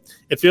guys, but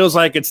it feels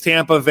like it's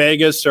Tampa,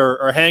 Vegas,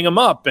 or hang them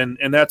up,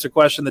 and that's a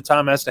question that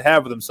Tom has to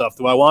have with himself.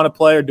 Do I want to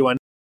play or do I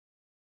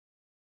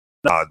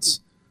not? Odds.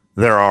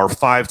 There are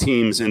 5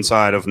 teams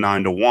inside of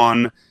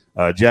 9-1.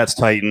 Jets,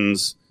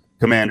 Titans,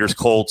 Commanders,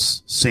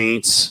 Colts,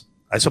 Saints.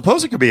 I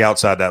suppose it could be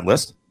outside that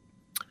list.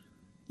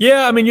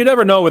 Yeah, I mean, you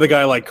never know with a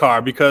guy like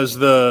Carr because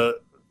the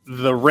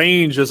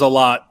range is a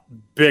lot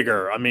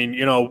bigger. I mean,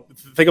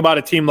 think about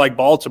a team like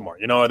Baltimore.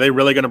 Are they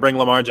really going to bring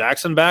Lamar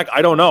Jackson back?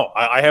 I don't know.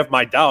 I have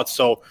my doubts.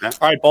 So, all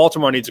right,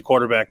 Baltimore needs a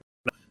quarterback.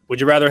 Would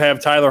you rather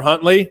have Tyler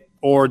Huntley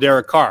or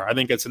Derek Carr? I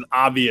think it's an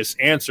obvious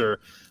answer.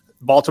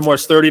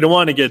 Baltimore's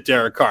 30-1 to get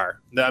Derek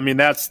Carr. I mean,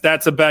 that's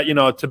a bet.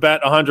 To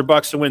bet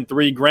 $100 to win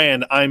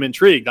 $3,000, I'm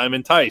intrigued. I'm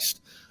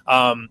enticed.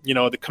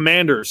 The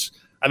Commanders,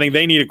 I think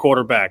they need a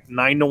quarterback,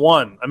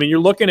 9-1. I mean, you're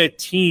looking at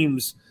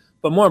teams,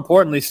 but more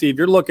importantly, Steve,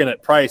 you're looking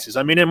at prices.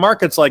 I mean, in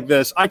markets like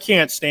this, I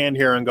can't stand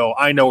here and go,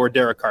 I know where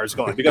Derek Carr is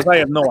going because I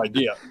have no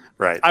idea.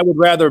 Right. I would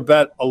rather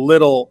bet a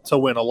little to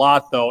win a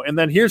lot, though. And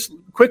then here's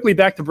quickly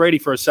back to Brady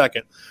for a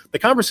second. The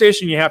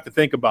conversation you have to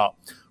think about.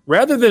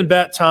 Rather than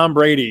bet Tom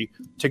Brady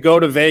to go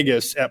to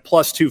Vegas at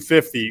plus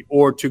 250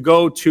 or to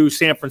go to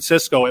San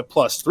Francisco at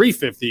plus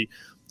 350,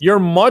 you're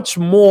much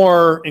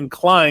more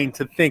inclined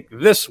to think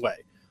this way.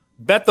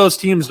 Bet those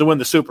teams to win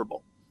the Super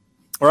Bowl.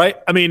 All right?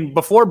 I mean,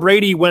 before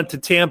Brady went to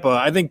Tampa,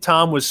 I think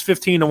Tom was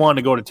 15-1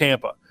 to go to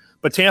Tampa.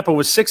 But Tampa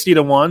was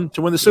 60-1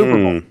 to win the Super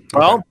Bowl. Okay.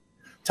 Well,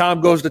 Tom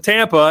goes to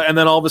Tampa, and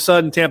then all of a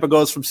sudden Tampa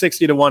goes from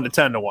 60-1 to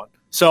 10-1.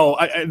 So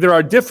there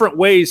are different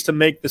ways to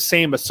make the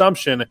same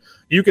assumption.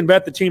 You can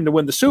bet the team to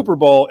win the Super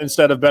Bowl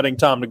instead of betting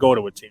Tom to go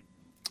to a team.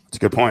 That's a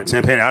good point.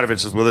 Sam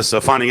Payne-Adovich is with us,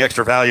 finding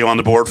extra value on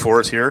the board for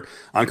us here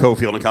on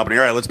Cofield and Company.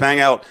 All right, let's bang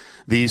out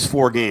these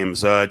 4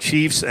 games.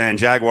 Chiefs and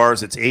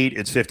Jaguars, it's 8,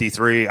 it's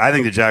 53. I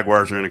think the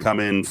Jaguars are going to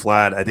come in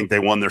flat. I think they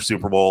won their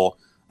Super Bowl.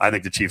 I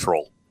think the Chiefs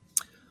roll.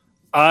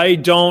 I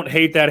don't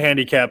hate that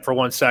handicap for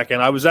 1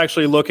 second. I was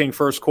actually looking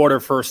first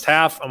quarter, first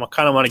half. I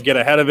kind of want to get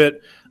ahead of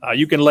it.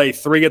 You can lay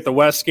 3 at the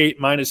Westgate,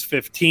 minus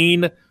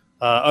 15.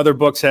 Other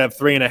books have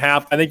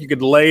 3.5. I think you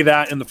could lay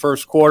that in the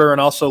first quarter and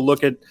also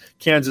look at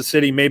Kansas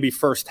City, maybe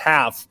first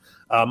half.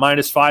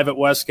 Minus 5 at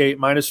Westgate,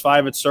 minus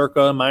 5 at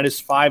Circa, minus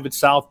 5 at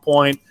South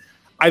Point.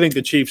 I think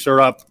the Chiefs are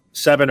up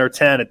 7 or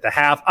 10 at the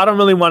half. I don't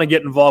really want to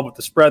get involved with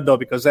the spread, though,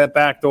 because that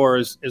backdoor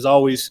is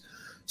always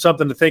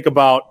something to think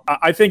about.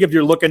 I think if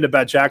you're looking to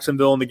bet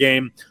Jacksonville in the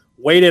game,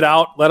 wait it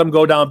out, let them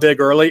go down big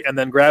early, and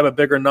then grab a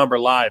bigger number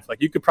live.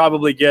 Like you could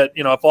probably get,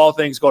 if all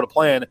things go to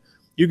plan,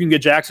 you can get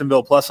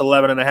Jacksonville plus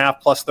 11.5,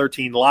 plus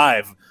 13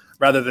 live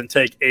rather than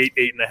take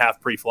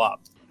 8.5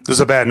 pre-flop. This is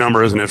a bad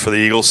number, isn't it, for the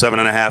Eagles,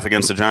 7.5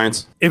 against the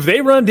Giants? If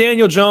they run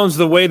Daniel Jones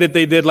the way that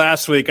they did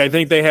last week, I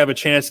think they have a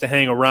chance to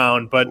hang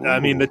around. But, I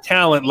mean, the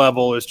talent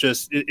level is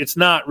just – it's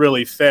not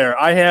really fair.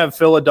 I have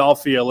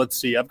Philadelphia – let's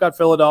see. I've got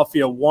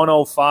Philadelphia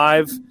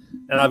 105,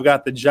 and I've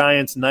got the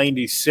Giants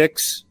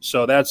 96.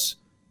 So that's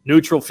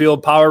neutral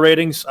field power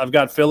ratings. I've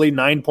got Philly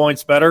 9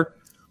 points better.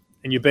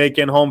 And you bake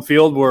in home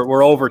field,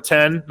 we're over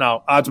 10.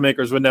 Now, odds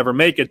makers would never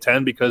make it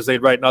 10 because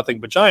they'd write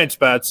nothing but Giants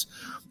bets.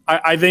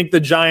 I think the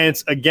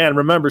Giants, again,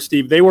 remember,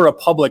 Steve, they were a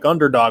public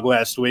underdog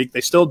last week. They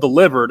still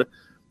delivered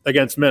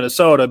against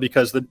Minnesota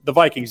because the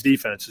Vikings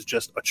defense is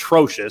just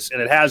atrocious,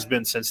 and it has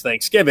been since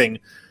Thanksgiving.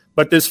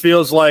 But this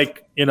feels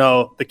like,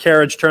 the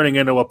carriage turning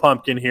into a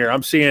pumpkin here.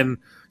 I'm seeing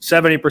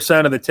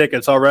 70% of the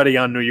tickets already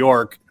on New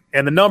York.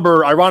 And the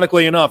number,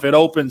 ironically enough, it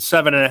opened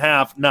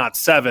 7.5, not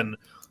 7.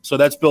 So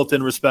that's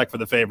built-in respect for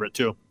the favorite,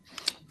 too.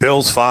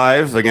 Bills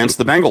 5 against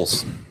the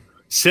Bengals.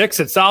 6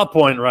 at South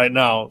Point right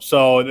now.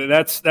 So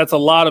that's a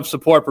lot of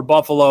support for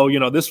Buffalo. You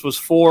know, this was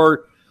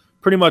for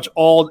pretty much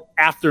all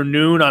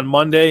afternoon on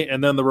Monday,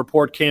 and then the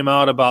report came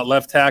out about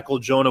left tackle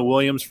Jonah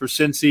Williams for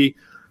Cincy.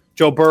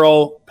 Joe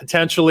Burrow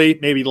potentially,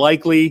 maybe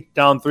likely,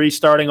 down 3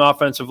 starting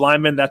offensive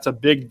linemen. That's a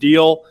big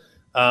deal.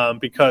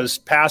 Because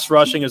pass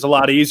rushing is a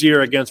lot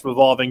easier against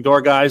revolving door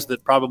guys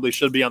that probably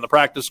should be on the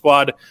practice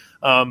squad.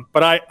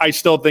 But I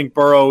still think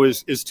Burrow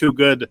is too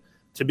good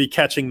to be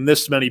catching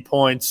this many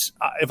points.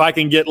 If I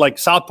can get like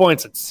South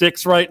Point's at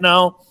 6 right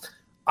now,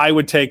 I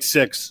would take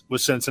 6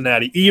 with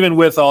Cincinnati, even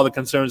with all the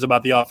concerns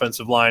about the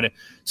offensive line.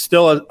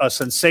 Still a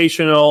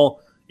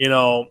sensational,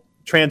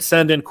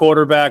 transcendent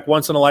quarterback,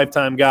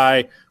 once-in-a-lifetime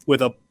guy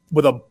with a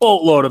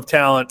boatload of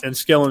talent and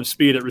skill and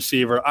speed at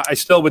receiver. I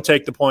still would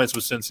take the points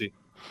with Cincy.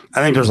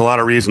 I think there's a lot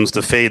of reasons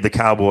to fade the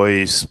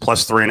Cowboys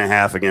plus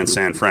 3.5 against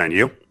San Fran.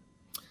 You?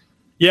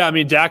 Yeah, I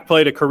mean, Dak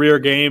played a career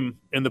game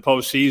in the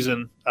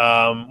postseason.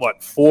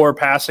 4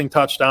 passing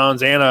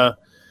touchdowns and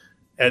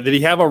did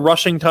he have a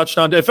rushing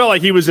touchdown? It felt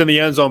like he was in the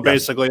end zone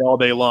basically all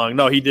day long.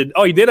 No, he did.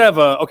 Oh, he did have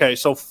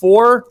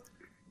 4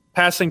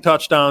 passing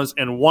touchdowns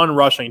and 1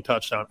 rushing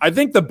touchdown. I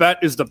think the bet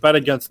is the bet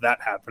against that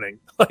happening.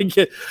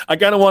 I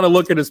kind of want to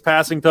look at his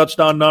passing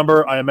touchdown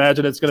number. I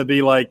imagine it's going to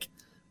be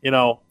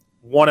 1.5,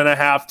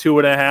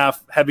 2.5,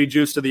 heavy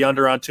juice to the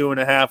under on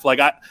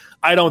 2.5.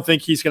 I don't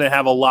think he's going to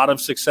have a lot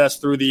of success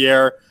through the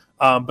air.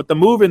 But the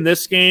move in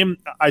this game,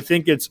 I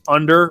think it's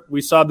under.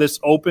 We saw this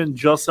open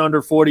just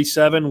under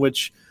 47,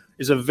 which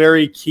is a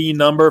very key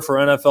number for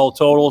NFL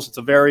totals. It's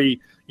a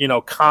very,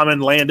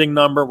 common landing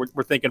number.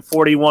 We're thinking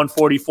 41,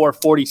 44,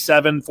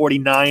 47,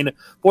 49.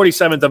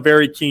 47 is a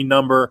very key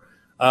number.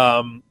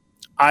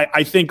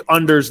 I think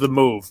under's the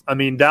move. I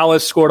mean,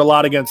 Dallas scored a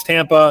lot against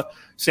Tampa.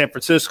 San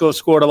Francisco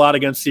scored a lot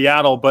against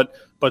Seattle, but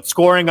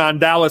scoring on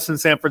Dallas and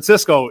San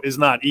Francisco is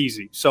not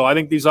easy. So I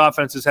think these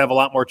offenses have a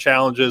lot more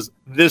challenges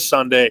this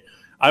Sunday.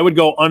 I would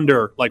go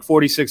under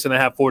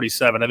 46.5,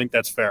 47. I think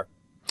that's fair.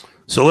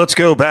 So let's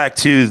go back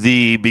to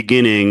the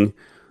beginning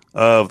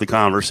of the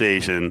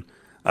conversation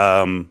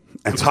and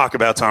talk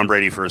about Tom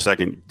Brady for a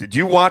second. Did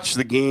you watch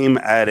the game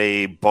at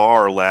a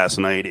bar last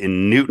night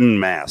in Newton,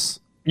 Mass?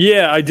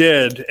 Yeah, I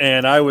did,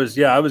 and I was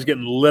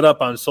getting lit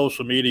up on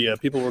social media.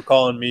 People were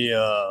calling me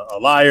a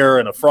liar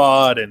and a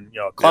fraud and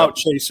a clout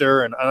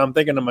chaser, and I'm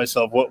thinking to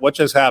myself, what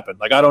just happened?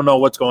 I don't know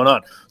what's going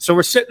on. So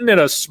we're sitting at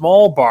a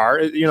small bar.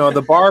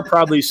 The bar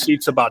probably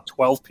seats about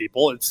 12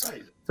 people. It's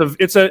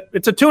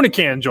a tuna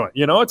can joint.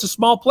 It's a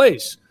small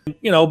place.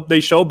 They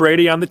show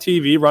Brady on the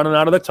TV running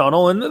out of the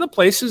tunnel, and the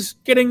place is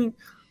getting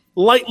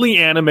lightly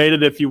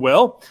animated, if you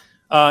will.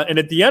 And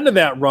at the end of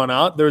that run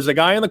out, there's a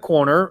guy in the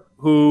corner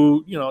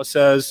who,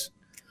 says,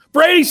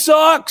 Brady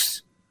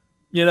sucks,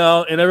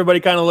 and everybody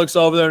kind of looks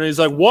over there and he's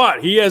like,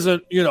 what? He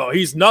hasn't,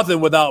 he's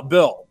nothing without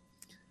Bill.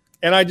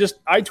 And I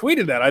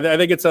tweeted that. I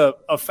think it's a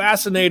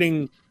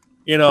fascinating,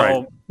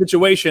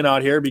 situation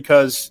out here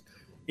because,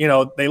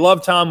 they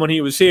love Tom when he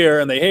was here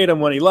and they hate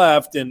him when he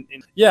left. And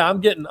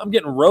I'm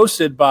getting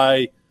roasted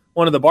by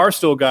one of the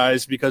Barstool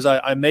guys because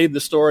I made the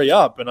story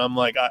up, and I'm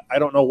like, I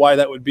don't know why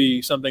that would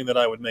be something that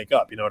I would make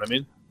up. You know what I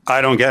mean? I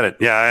don't get it.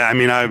 Yeah, I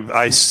mean,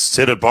 I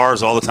sit at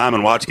bars all the time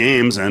and watch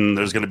games, and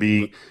there's going to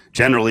be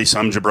generally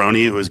some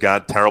jabroni who has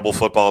got terrible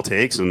football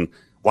takes. And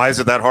why is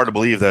it that hard to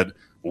believe that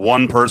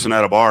one person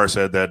at a bar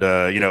said that,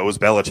 it was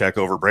Belichick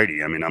over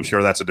Brady? I mean, I'm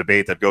sure that's a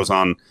debate that goes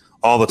on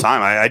all the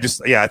time. I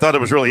thought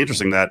it was really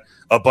interesting that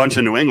a bunch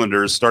of New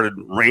Englanders started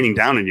raining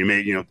down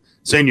and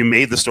saying you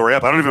made the story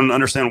up. I don't even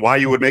understand why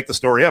you would make the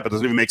story up. It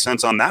doesn't even make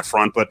sense on that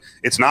front, but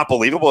it's not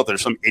believable that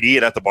there's some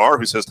idiot at the bar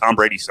who says Tom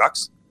Brady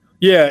sucks.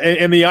 Yeah,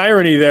 and the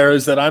irony there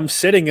is that I'm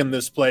sitting in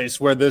this place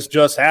where this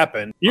just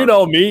happened. You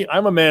know me.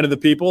 I'm a man of the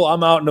people.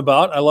 I'm out and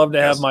about. I love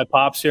to have my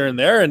pops here and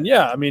there.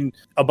 And,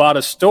 about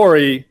a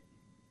story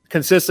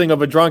consisting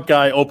of a drunk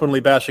guy openly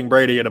bashing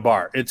Brady at a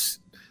bar.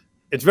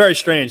 It's very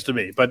strange to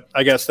me, but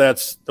I guess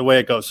that's the way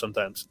it goes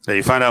sometimes. So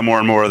you find out more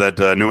and more that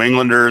New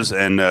Englanders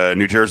and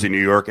New Jersey,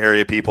 New York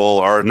area people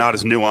are not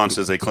as nuanced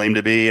as they claim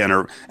to be and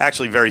are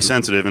actually very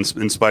sensitive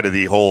in spite of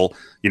the whole,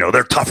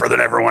 they're tougher than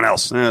everyone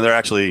else.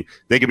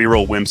 They can be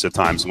real wimps at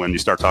times when you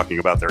start talking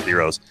about their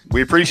heroes.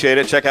 We appreciate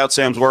it. Check out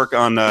Sam's work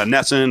on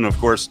NESN and, of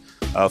course,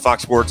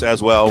 Fox Sports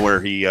as well,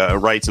 where he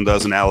writes and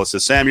does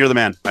analysis. Sam, you're the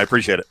man. I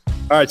appreciate it.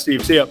 All right,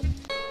 Steve. See ya.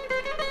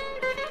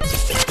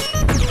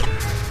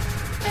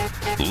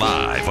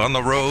 Live on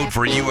the road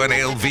for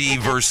UNLV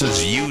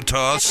versus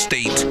Utah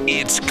State,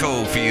 it's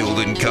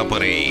Cofield and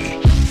Company.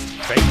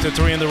 Fake to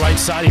 3 on the right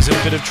side. He's in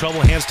a bit of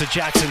trouble. Hands to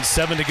Jackson.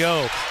 7 to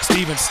go.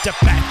 Stevens step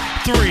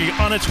back. 3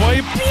 on its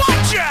way.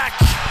 Blackjack!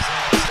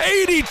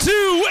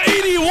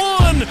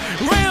 82-81.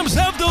 Rams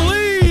have the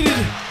lead.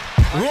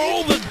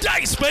 Roll the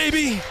dice,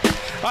 baby.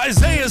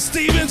 Isaiah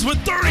Stevens with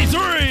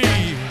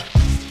 33.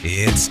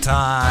 It's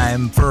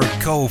time for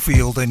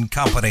Cofield and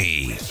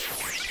Company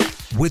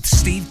with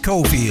Steve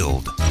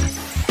Cofield.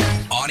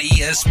 on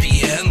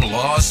ESPN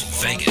Las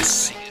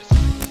Vegas.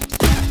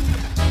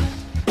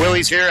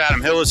 Willie's here.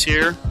 Adam Hill is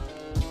here.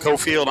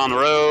 Cofield on the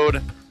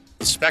road.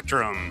 The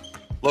Spectrum.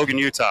 Logan,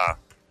 Utah.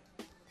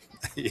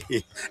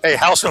 Hey,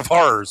 House of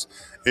Horrors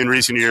in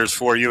recent years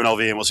for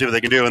UNLV, and we'll see what they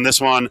can do in this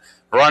one.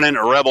 Running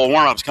Rebel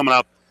warm-ups coming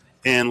up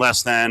in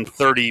less than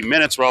 30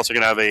 minutes. We're also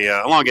going to have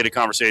a elongated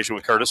conversation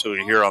with Curtis, who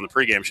we hear on the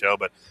pregame show,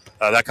 but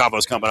that combo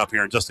is coming up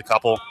here in just a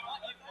couple. All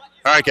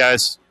right,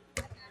 guys.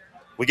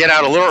 We get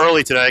out a little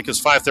early today because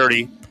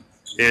 5:30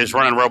 is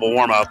Running Rebel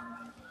warm-up.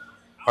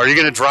 Are you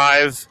going to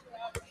drive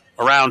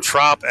around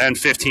Trop and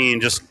 15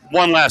 just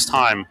one last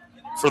time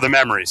for the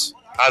memories?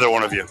 Either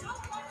one of you.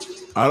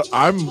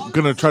 I'm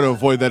going to try to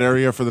avoid that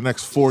area for the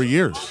next 4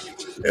 years.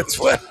 It's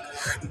what?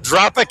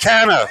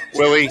 Tropicana,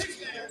 Willie.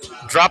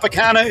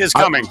 Tropicana is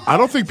coming. I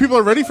don't think people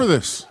are ready for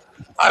this.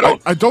 I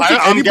don't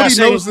think anybody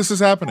knows this is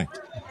happening.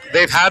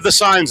 They've had the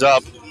signs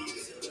up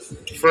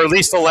for at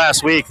least the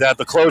last week that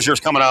the closure is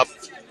coming up.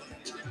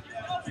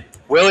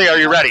 Willie, are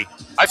you ready?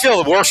 I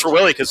feel the worst for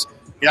Willie because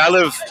I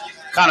live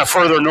kind of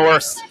further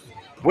north.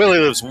 Willie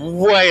lives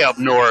way up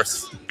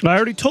north. I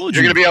already told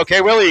you. You're going to be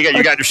okay, Willie?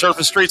 You got your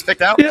surface streets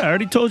picked out? Yeah, I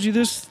already told you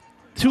this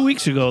 2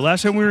 weeks ago.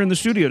 Last time we were in the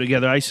studio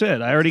together, I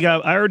said I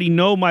already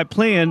know my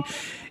plan.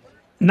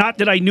 Not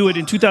that I knew it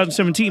in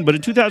 2017, but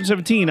in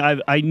 2017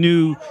 I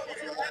knew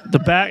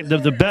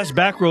the best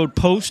back road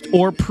post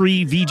or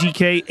pre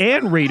VGK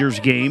and Raiders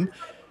game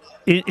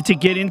to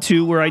get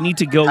into where I need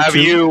to go. Have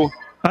you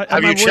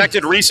checked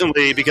it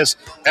recently? Because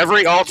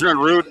every alternate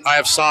route I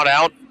have sought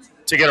out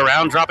to get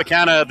around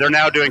Tropicana, they're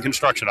now doing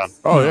construction on.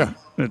 Oh yeah,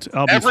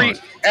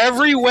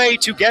 every way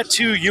to get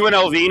to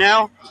UNLV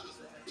now,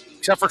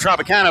 except for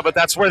Tropicana, but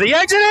that's where the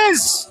exit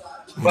is.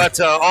 But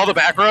all the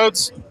back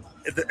roads,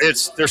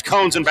 there's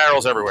cones and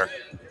barrels everywhere.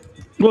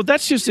 Well,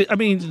 that's just it. I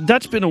mean,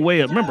 that's been a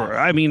way of, remember,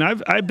 I mean,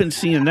 I've been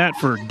seeing that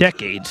for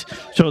decades.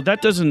 So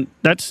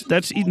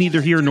that's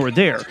neither here nor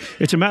there.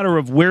 It's a matter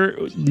of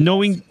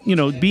knowing,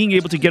 being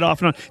able to get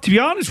off and on. To be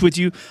honest with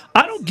you,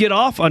 I don't get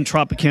off on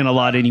Tropicana a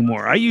lot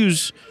anymore.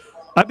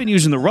 I've been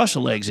using the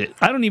Russell exit.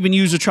 I don't even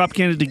use the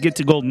Tropicana to get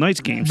to Golden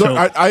Knights game. So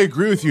I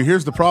agree with you.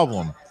 Here's the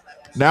problem.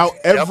 Now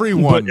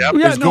everyone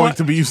is going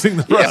to be using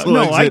the Russell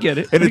exit. I get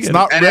it. And it's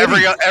not and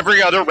ready.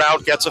 every other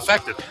route gets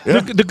affected. Yeah.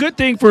 The good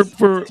thing for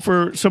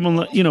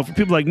someone, for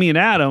people like me and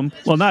Adam,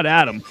 well, not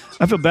Adam.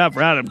 I feel bad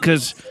for Adam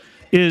because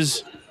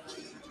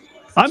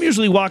I'm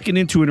usually walking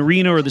into an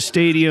arena or the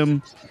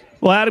stadium.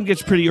 Well, Adam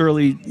gets pretty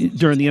early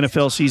during the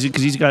NFL season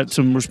because he's got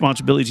some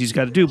responsibilities he's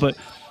got to do. But,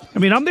 I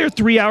mean, I'm there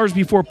 3 hours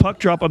before puck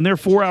drop. I'm there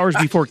 4 hours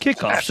before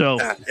kickoff. So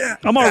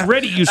I'm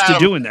already used to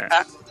doing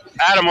that.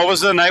 Adam, what was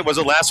the night? Was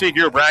it last week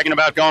you were bragging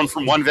about going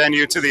from one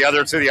venue to the other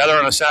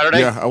on a Saturday?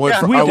 Yeah, I went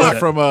to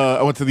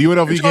the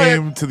UNLV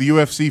game to the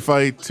UFC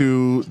fight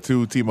to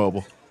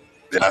T-Mobile.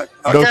 Yeah,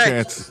 okay. No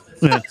chance.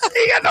 Yeah.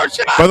 You got no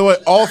shot. By the way,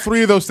 all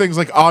three of those things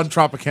on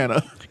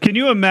Tropicana. Can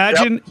you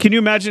imagine? Yep. Can you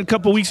imagine a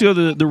couple weeks ago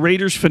the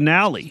Raiders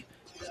finale,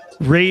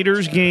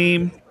 Raiders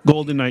game,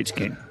 Golden Knights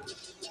game,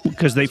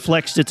 because they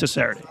flexed it to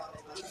Saturday.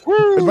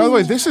 And by the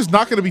way, this is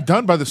not going to be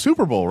done by the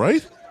Super Bowl,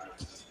 right?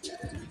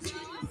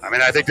 I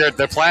mean, I think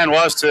their plan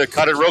was to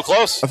cut it real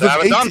close. To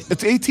have it done.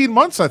 It's 18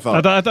 months. I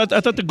thought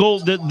the goal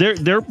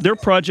their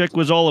project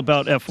was all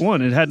about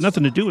F1. It had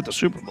nothing to do with the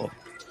Super Bowl.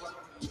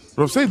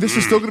 But I'm saying this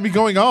is still going to be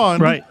going on,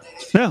 right?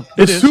 Yeah,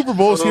 the Super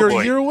Bowl is here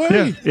a year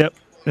away. Yeah.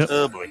 Yep.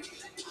 Oh boy.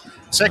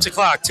 6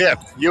 o'clock tip.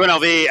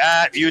 UNLV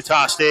at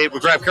Utah State. We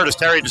grabbed Curtis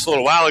Terry just a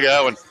little while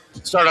ago and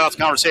started out the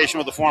conversation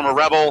with the former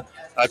Rebel,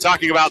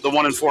 talking about the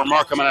 1-4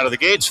 mark coming out of the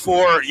gates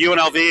for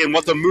UNLV and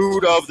what the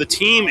mood of the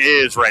team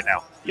is right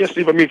now. Yeah,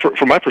 Steve, I mean,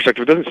 from my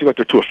perspective, it doesn't seem like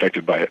they're too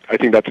affected by it. I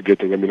think that's a good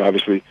thing. I mean,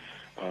 obviously,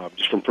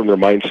 just from their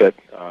mindset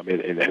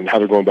and how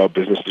they're going about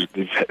business,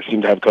 they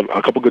seem to have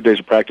a couple good days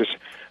of practice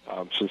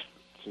since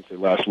they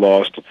last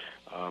lost.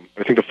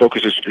 I think the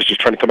focus is just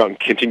trying to come out and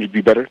continue to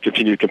be better,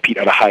 continue to compete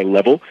at a high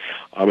level.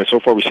 And so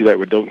far we see that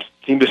we don't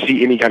seem to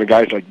see any kind of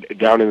guys like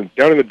down in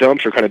the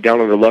dumps or kind of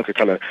down on their luck or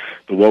kind of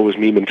the woe is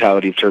me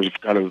mentality in terms of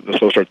kind of the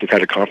slow start they've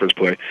had at conference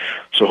play.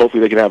 So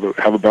hopefully they can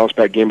have a bounce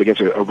back game against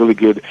a really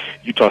good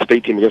Utah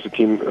State team, against a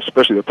team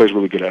especially that plays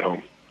really good at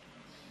home.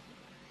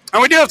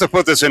 And we do have to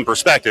put this in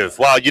perspective.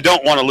 While you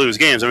don't want to lose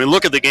games, I mean,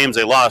 look at the games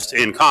they lost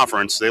in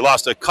conference. They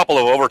lost a couple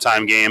of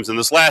overtime games, and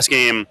this last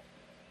game,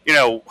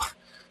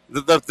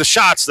 the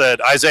shots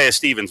that Isaiah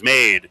Stevens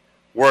made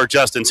were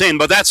just insane.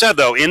 But that said,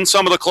 though, in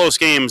some of the close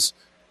games,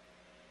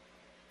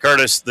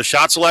 Curtis, the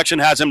shot selection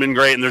hasn't been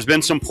great, and there's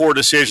been some poor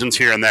decisions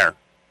here and there.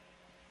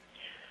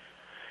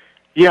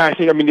 Yeah, I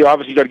think,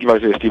 obviously you got to give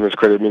Isaiah Stevens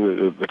credit. I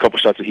mean, the couple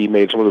shots that he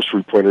made, some of those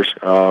three-pointers,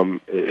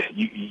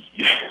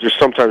 there's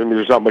sometimes,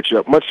 there's not much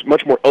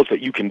more else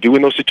that you can do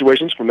in those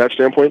situations from that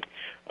standpoint.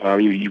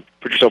 You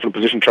put yourself in a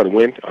position to try to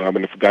win,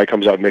 and if a guy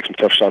comes out and makes some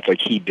tough shots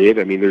like he did,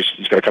 you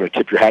just got to kind of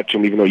tip your hat to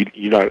him, even though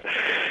you're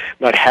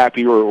not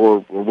happy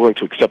or willing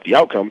to accept the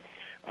outcome.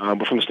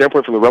 But from the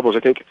standpoint from the Rebels,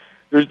 I think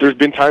there's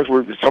been times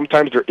where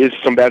sometimes there is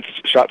some bad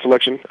shot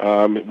selection.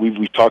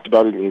 We've talked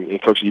about it,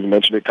 and Coach even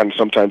mentioned it. Kind of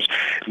sometimes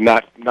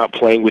not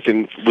playing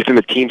within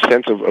the team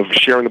sense of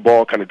sharing the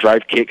ball, kind of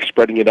drive kick,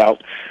 spreading it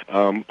out.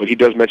 But he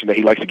does mention that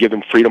he likes to give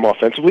them freedom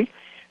offensively.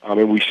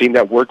 And we've seen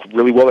that work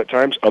really well at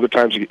times. Other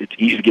times it's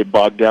easy to get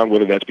bogged down,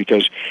 whether that's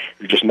because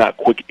you're just not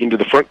quick into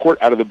the front court,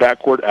 out of the back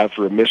court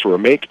after a miss or a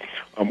make,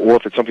 or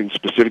if it's something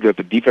specific that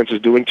the defense is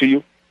doing to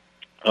you.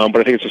 But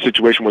I think it's a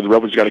situation where the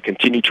Rebels got to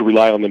continue to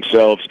rely on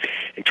themselves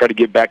and try to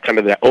get back kind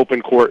of that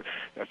open court,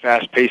 that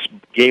fast-paced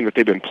game that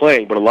they've been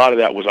playing. But a lot of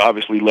that was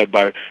obviously led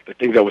by the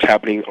things that was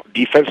happening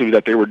defensively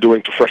that they were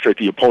doing to frustrate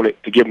the opponent,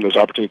 to give them those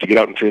opportunities to get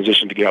out in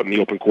transition, to get out in the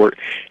open court,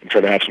 and try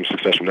to have some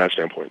success from that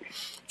standpoint.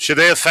 Should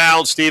they have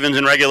fouled Stevens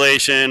in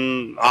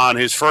regulation on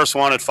his first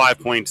one at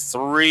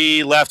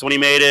 5.3 left when he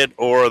made it,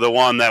 or the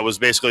one that was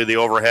basically the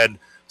overhead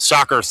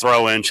soccer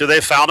throw-in? Should they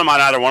have fouled him on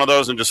either one of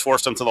those and just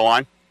forced him to the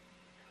line?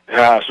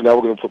 So now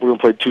we're gonna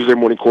play Tuesday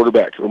morning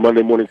quarterback or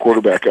Monday morning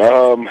quarterback.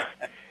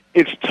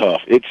 It's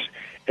tough.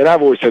 And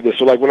I've always said this.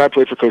 So like when I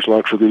played for Coach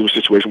Longstreet, there was a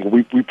situation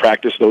where we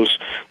practiced those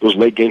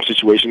late game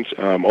situations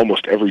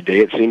almost every day.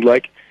 It seemed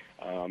like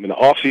in the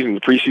off season,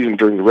 the preseason,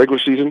 during the regular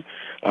season.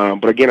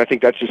 But again, I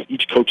think that's just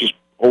each coach's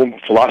own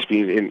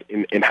philosophy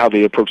in how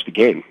they approach the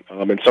game.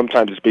 And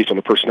sometimes it's based on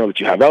the personnel that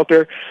you have out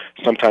there.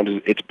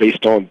 Sometimes it's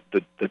based on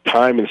the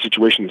time and the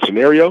situation, the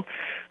scenario.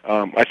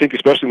 I think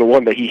especially in the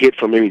one that he hit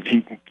from, maybe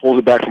he pulls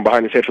it back from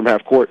behind his head from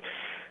half court,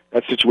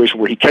 that situation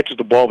where he catches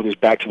the ball with his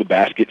back to the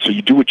basket, so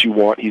you do what you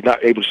want. He's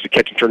not able just to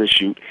catch and turn and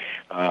shoot.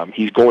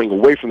 He's going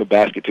away from the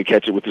basket to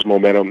catch it with his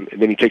momentum,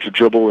 and then he takes a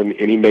dribble and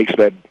he makes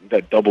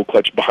that double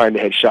clutch behind the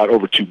head shot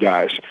over two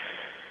guys.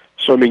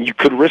 So, I mean, you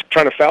could risk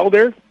trying to foul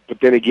there, but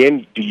then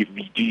again, do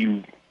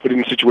you put it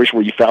in a situation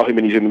where you foul him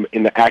and he's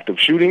in the act of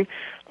shooting,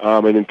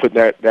 and then put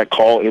that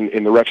call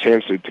in the ref's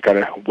hands to kind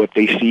of what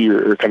they see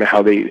or kind of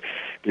how they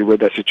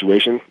read that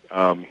situation.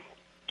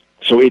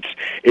 So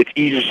it's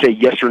easy to say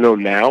yes or no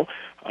now,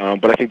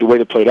 but I think the way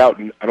they played out,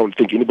 I don't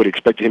think anybody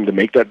expected him to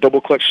make that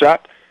double clutch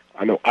shot.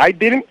 I know I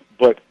didn't,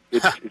 but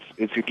it's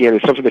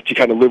something that you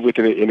kind of live with,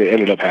 and it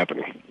ended up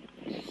happening.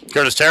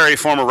 Curtis Terry,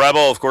 former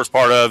Rebel, of course,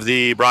 part of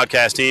the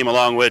broadcast team,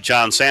 along with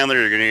John Sandler.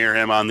 You're going to hear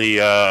him on the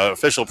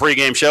official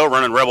pregame show,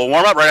 running Rebel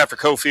warm-up right after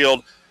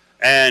Cofield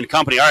and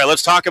company. All right,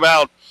 let's talk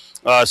about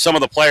some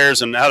of the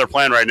players and how they're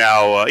playing right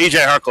now. E.J.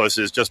 Harkless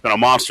has just been a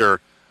monster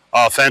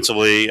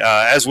offensively.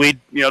 As we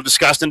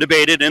discussed and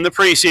debated in the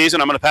preseason,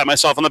 I'm going to pat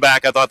myself on the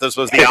back. I thought this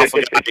was the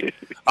alpha guy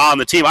on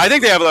the team. I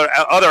think they have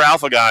other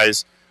alpha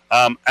guys.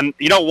 And,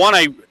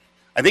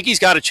 I think he's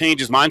got to change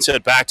his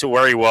mindset back to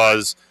where he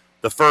was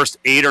the first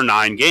 8 or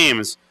 9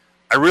 games.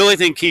 I really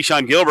think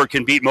Keyshawn Gilbert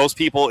can beat most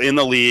people in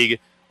the league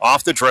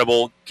off the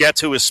dribble, get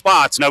to his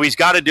spots. Now, he's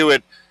got to do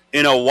it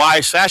in a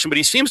wise fashion, but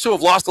he seems to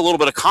have lost a little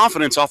bit of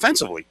confidence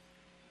offensively.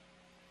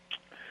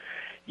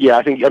 Yeah,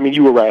 I mean,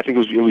 you were right. I think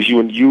it was you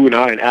and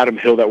I and Adam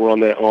Hill that were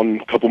on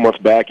a couple months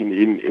back,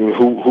 and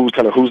who's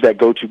that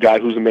go-to guy,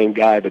 who's the main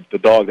guy, the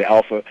dog, the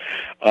alpha.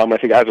 I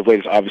think as of late,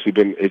 it's obviously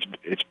been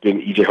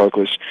E.J.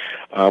 Harkless,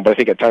 but I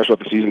think at times throughout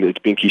the season, it's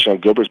been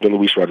Keyshawn Gilbert, it's been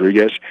Luis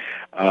Rodriguez,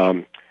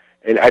 and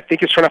I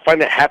think it's trying to find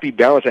that happy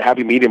balance, that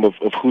happy medium of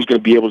who's going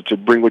to be able to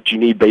bring what you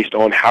need based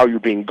on how you're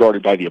being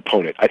guarded by the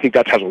opponent. I think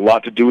that has a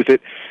lot to do with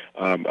it.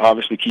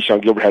 Obviously,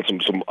 Keyshawn Gilbert had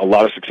a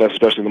lot of success,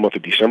 especially in the month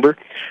of December,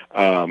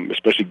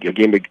 especially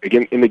again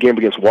in the game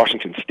against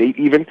Washington State.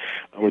 Even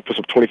when he puts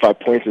up 25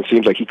 points, and it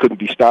seems like he couldn't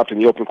be stopped in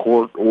the open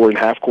court or in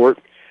half court.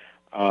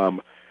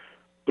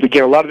 But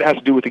again, a lot of it has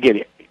to do with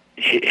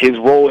his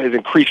role has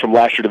increased from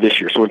last year to this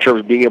year. So in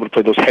terms of being able to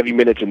play those heavy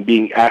minutes and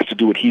being asked to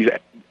do what he's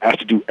asked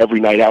to do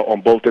every night out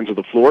on both ends of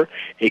the floor,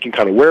 it can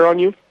kind of wear on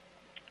you.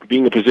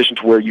 Being in a position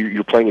to where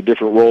you're playing a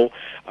different role,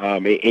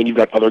 and you've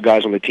got other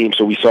guys on the team.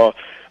 So we saw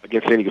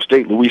against San Diego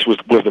State, Luis was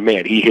the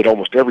man. He hit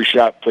almost every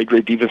shot, played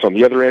great defense on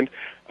the other end,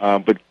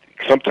 but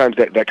sometimes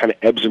that kind of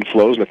ebbs and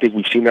flows, and I think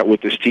we've seen that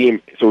with this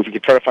team. So if you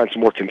can try to find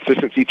some more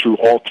consistency through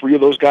all three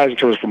of those guys in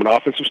terms of from an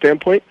offensive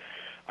standpoint,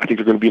 I think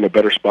they're going to be in a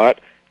better spot.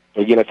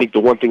 But again, I think the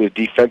one thing is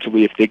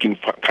defensively, if they can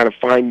kind of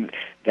find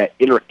that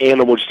inner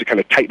animal just to kind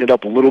of tighten it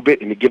up a little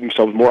bit and to give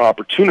themselves more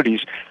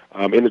opportunities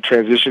in the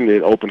transition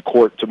in open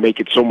court to make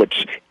it so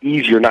much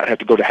easier, not have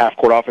to go to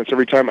half-court offense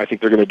every time, I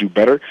think they're going to do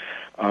better.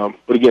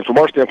 But again, from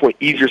our standpoint,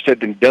 easier said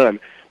than done.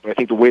 But I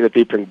think the way that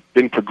they've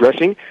been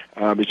progressing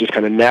is just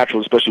kind of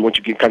natural, especially once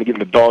you get in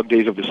the dog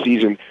days of the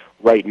season.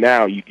 Right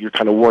now, you're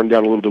kind of worn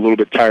down a little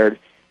bit tired,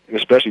 and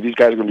especially these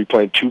guys are going to be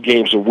playing 2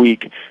 games a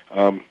week.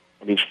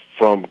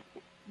 From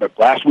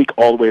last week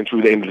all the way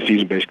through the end of the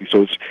season, basically.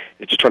 So it's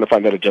just trying to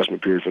find that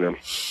adjustment period for them.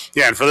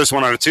 Yeah, and for this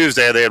one on a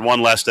Tuesday, they had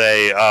one less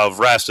day of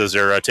rest as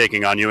they're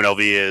taking on UNLV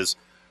is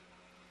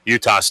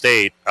Utah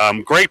State.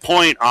 Great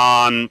point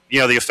on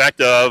the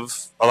effect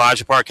of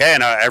Elijah Parquet,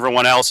 and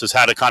everyone else has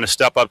had to kind of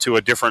step up to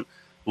a different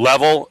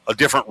level, a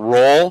different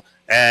role,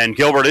 and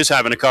Gilbert is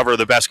having to cover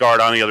the best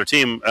guard on the other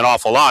team an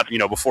awful lot,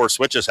 before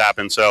switches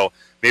happen, so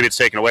maybe it's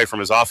taken away from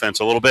his offense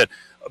a little bit.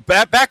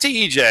 Back to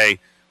EJ.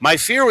 My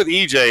fear with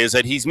EJ is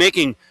that he's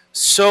making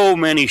so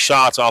many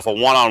shots off of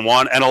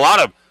one-on-one, and a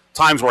lot of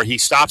times where he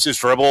stops his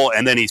dribble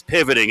and then he's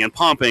pivoting and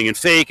pumping and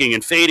faking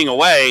and fading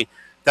away,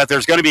 that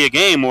there's going to be a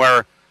game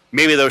where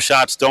maybe those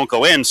shots don't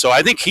go in. So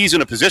I think he's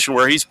in a position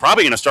where he's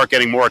probably going to start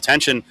getting more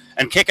attention,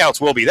 and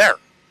kickouts will be there.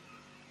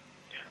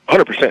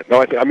 100%.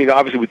 No, I mean,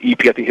 obviously with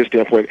EP, I think his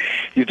standpoint,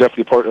 he's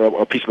definitely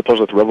a piece of the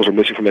puzzle that the Rebels are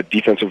missing from that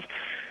defensive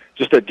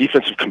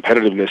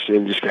competitiveness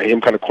and just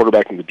him kind of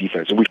quarterbacking the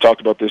defense. And we've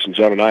talked about this, and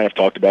John and I have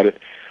talked about it.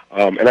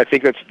 And I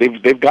think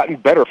they've gotten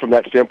better from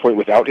that standpoint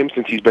without him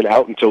since he's been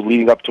out until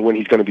leading up to when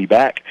he's going to be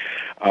back.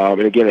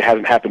 And again, it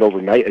hasn't happened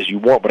overnight as you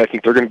want, but I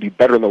think they're going to be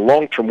better in the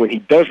long term when he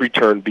does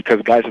return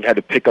because guys have had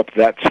to pick up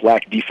that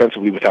slack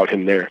defensively without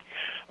him there.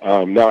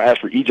 Now, as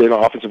for EJ on the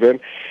offensive end,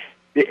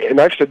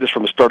 and I've said this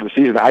from the start of the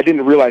season, I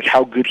didn't realize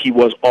how good he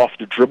was off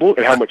the dribble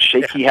and how much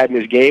shape he had in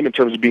his game in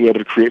terms of being able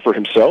to create for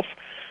himself.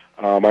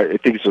 I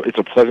think it's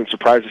a pleasant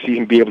surprise to see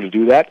him be able to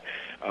do that.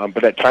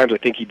 But at times, I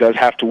think he does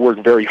have to work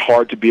very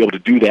hard to be able to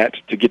do that,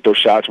 to get those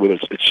shots, whether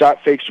it's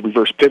shot fakes,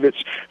 reverse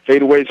pivots,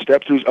 fadeaways,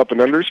 step-throughs, up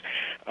and unders.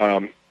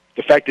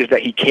 The fact is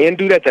that he can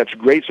do that. That's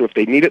great. So if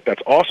they need it,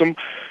 that's awesome.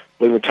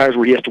 But in the times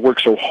where he has to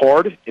work so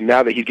hard, and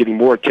now that he's getting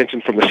more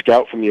attention from the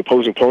scout, from the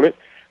opposing opponent,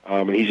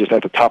 and he's just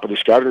at the top of the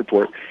scouting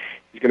report,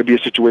 he's going to be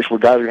a situation where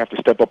guys are going to have to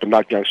step up and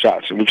knock down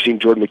shots. And we've seen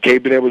Jordan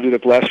McCabe been able to do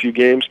that the last few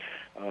games,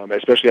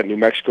 especially at New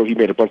Mexico. He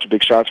made a bunch of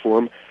big shots for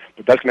him.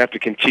 But that's going to have to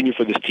continue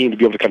for this team to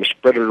be able to kind of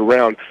spread it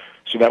around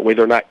so that way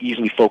they're not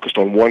easily focused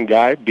on one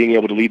guy being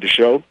able to lead the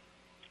show.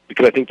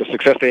 Because I think the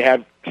success they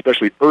had,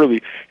 especially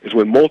early, is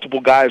when multiple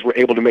guys were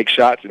able to make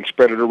shots and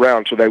spread it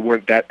around so they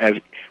weren't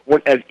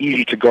as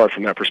easy to guard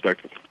from that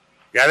perspective.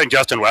 Yeah, I think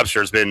Justin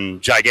Webster's been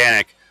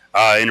gigantic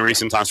in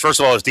recent times. First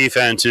of all, his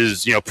defense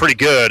is pretty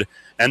good,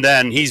 and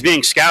then he's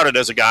being scouted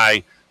as a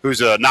guy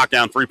who's a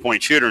knockdown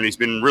three-point shooter, and he's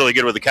been really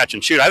good with the catch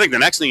and shoot. I think the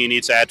next thing he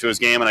needs to add to his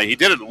game, and he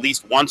did it at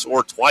least once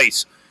or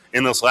twice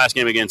in this last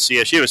game against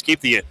CSU, is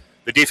keep the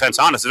defense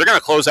honest. If they're going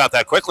to close out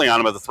that quickly on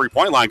him at the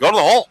three-point line, go to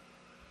the hole.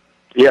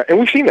 Yeah, and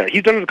we've seen that.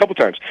 He's done it a couple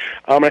times.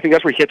 I think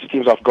that's where he hits the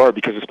teams off guard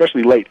because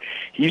especially late,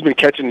 he's been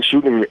catching and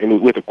shooting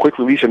and with a quick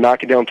release and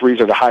knocking down threes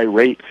at a high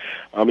rate.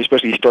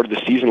 Especially he started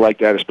the season like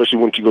that, especially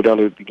once you go down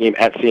to the game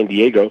at San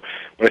Diego.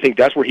 But I think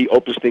that's where he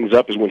opens things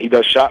up is when he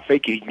does shot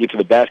fake, he can get to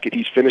the basket,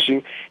 he's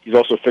finishing. He's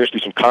also finished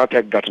through some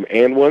contact, got some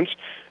and ones.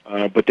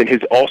 But then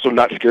he's also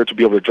not scared to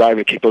be able to drive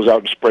and kick those out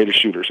and spray the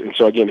shooters. And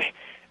so, again,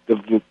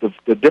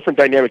 the different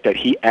dynamic that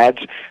he adds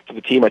to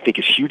the team I think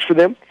is huge for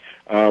them.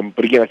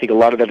 But again, I think a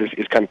lot of that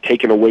is kind of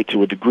taken away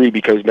to a degree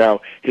because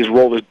now his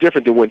role is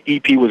different than when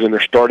EP was in there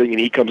starting and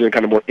he comes in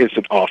kind of more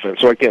instant offense.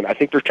 So again, I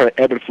think they're trying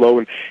to ebb and flow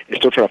and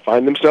still trying to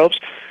find themselves.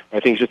 I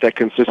think it's just that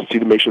consistency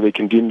to make sure they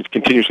can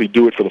continuously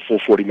do it for the full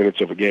 40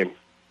 minutes of a game.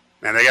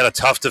 And they got a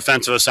tough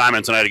defensive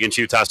assignment tonight against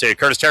Utah State.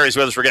 Curtis Terry's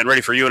with us. We're getting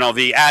ready for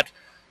UNLV at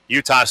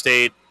Utah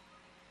State.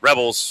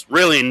 Rebels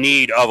really in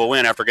need of a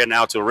win after getting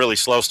out to a really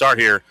slow start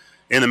here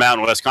in the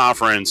Mountain West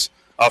Conference.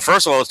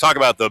 First of all, let's talk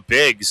about the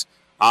bigs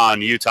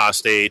on Utah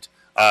State.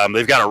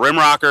 They've got a rim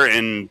rocker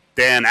in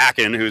Dan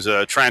Akin, who's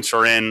a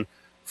transfer in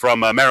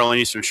from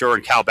Maryland Eastern Shore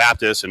and Cal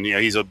Baptist, and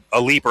he's a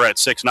leaper at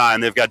 6'9".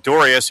 They've got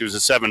Dorius, who's a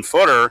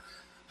 7-footer,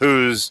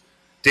 who's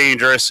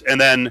dangerous, and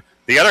then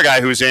the other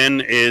guy who's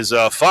in is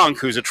Funk,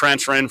 who's a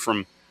transfer in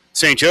from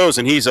St. Joe's,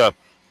 and he's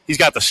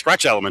got the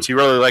stretch elements. He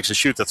really likes to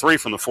shoot the three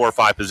from the 4 or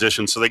 5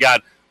 position, so they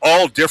got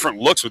all different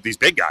looks with these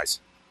big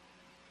guys.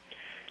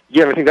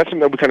 Yeah, and I think that's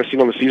something that we kind of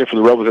seen on the season for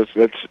the Rebels.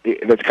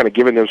 That's kind of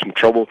giving them some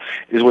trouble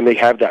is when they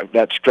have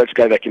that stretch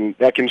guy that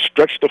can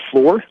stretch the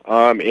floor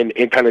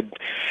and kind of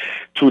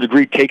to a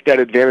degree take that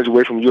advantage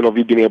away from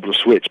UNLV being able to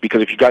switch.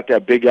 Because if you got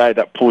that big guy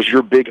that pulls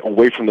your big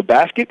away from the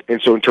basket,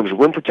 and so in terms of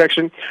rim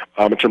protection,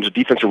 in terms of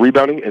defensive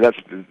rebounding, and that's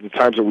the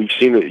times that we've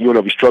seen that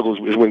UNLV struggles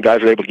is when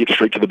guys are able to get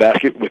straight to the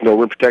basket with no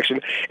rim protection,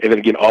 and then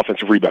again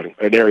offensive rebounding,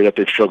 an area that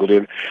they've struggled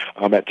in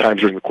at times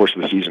during the course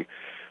of the season.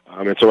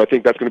 And so I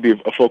think that's going to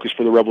be a focus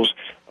for the Rebels.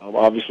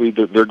 Obviously,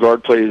 their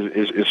guard play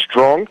is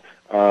strong,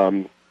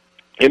 and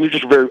they're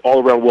just a very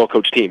all-around,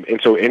 well-coached team. And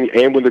so,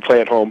 and when they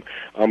play at home,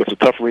 it's a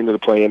tough arena to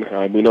play in.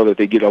 We know that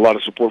they get a lot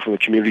of support from the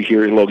community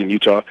here in Logan,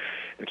 Utah.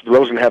 And so the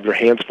Rebels are going to have their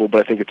hands full,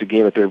 but I think it's a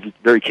game that they're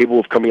very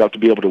capable of coming out to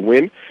be able to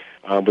win.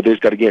 But they've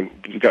got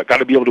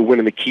to be able to win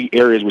in the key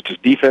areas, which is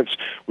defense,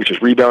 which is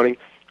rebounding.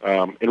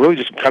 And really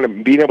just kind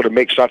of being able to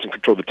make shots and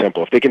control the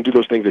tempo. If they can do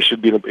those things, they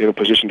should be in a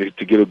position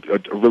to get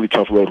a really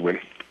tough road win.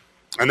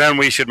 And then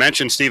we should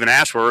mention Stephen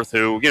Ashworth,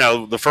 who,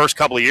 the first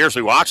couple of years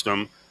we watched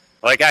him,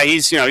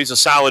 he's a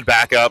solid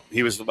backup.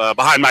 He was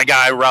behind my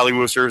guy, Riley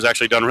Wooster, who's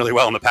actually done really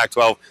well in the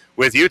Pac-12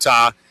 with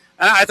Utah.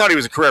 And I thought he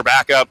was a career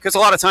backup because a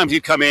lot of times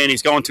he'd come in,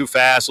 he's going too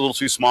fast, a little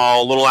too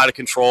small, a little out of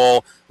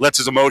control, lets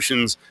his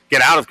emotions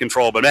get out of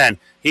control. But, man,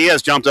 he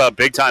has jumped up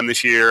big time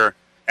this year.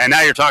 And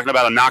now you're talking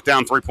about a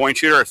knockdown three-point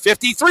shooter at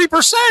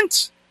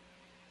 53%.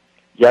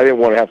 Yeah, I didn't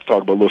want to have to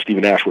talk about little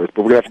Stephen Ashworth,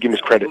 but we're going to have to give him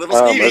his credit.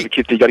 As a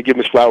kid, you got to give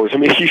him his flowers. I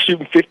mean, he's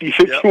shooting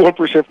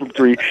 51% from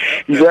three.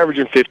 He's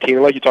averaging 15.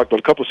 And like you talked about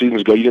a couple of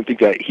seasons ago, you didn't think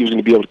that he was going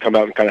to be able to come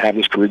out and kind of have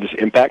this career, this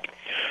impact.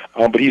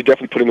 But he's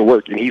definitely putting the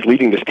work, and he's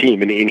leading this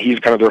team, and he's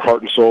kind of their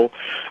heart and soul.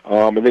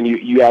 And then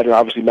you add in,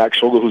 obviously, Max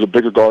Schogel, who's a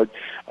bigger guard,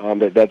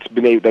 that's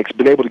been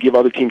able to give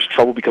other teams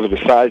trouble because of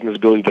his size and his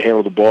ability to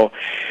handle the ball.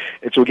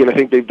 And so again, I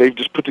think they've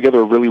just put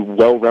together a really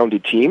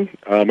well-rounded team,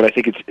 and I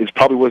think it's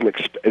probably wasn't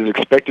as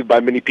expected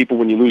by many people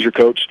when you lose your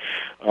coach,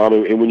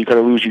 and when you kind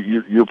of lose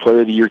your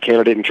player of the year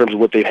candidate in terms of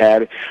what they've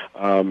had.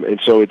 And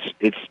so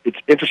it's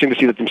interesting to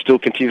see that they still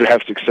continue to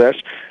have success.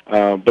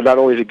 But not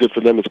only is it good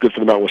for them, it's good for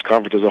the Mountain West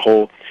Conference as a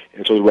whole.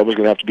 And so the Rebels are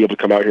going to have to be able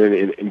to come out here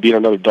and be in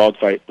another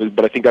dogfight.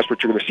 But I think that's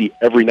what you're going to see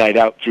every night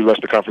out through the rest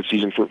of the conference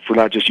season for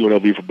not just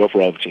UNLV, but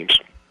for all the teams.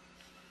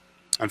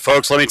 And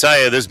folks, let me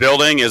tell you, this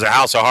building is a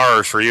house of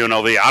horrors for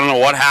UNLV. I don't know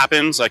what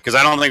happens, because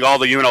I don't think all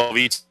the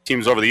UNLV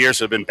teams over the years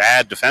have been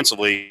bad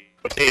defensively.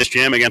 But this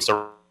gym against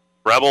the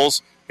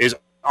Rebels is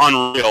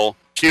unreal,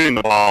 shooting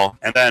the ball.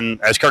 And then,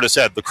 as Curtis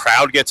said, the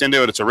crowd gets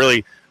into it. It's a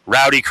really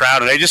rowdy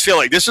crowd. And I just feel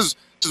like this is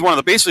one of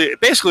the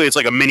basically it's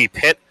like a mini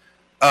pit.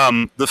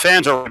 The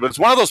fans are, but it's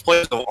one of those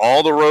places of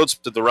all the roads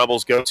that the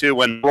Rebels go to,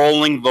 when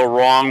rolling the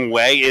wrong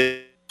way,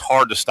 it's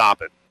hard to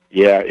stop it.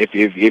 Yeah,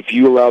 if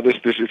you allow this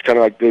is kind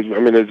of like, I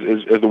mean,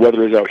 as the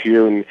weather is out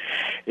here, and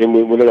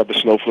when they got the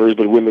snow flurries,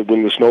 but when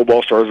the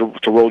snowball starts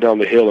to roll down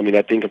the hill, I mean,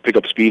 that thing can pick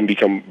up speed and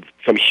become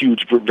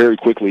huge very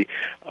quickly.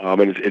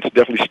 And it's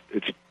definitely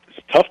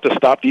tough to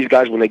stop these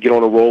guys when they get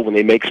on a roll, when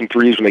they make some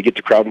threes, when they get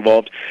the crowd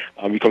involved.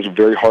 It becomes a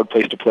very hard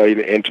place to play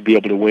and to be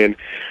able to win.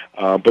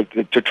 But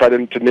to try to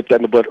nip that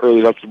in the bud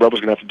early, that's what the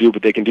Rebels are going to have to do.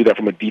 But they can do that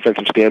from a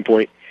defensive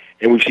standpoint.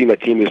 And we've seen that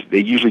team they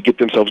usually get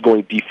themselves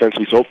going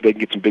defensively, so hopefully they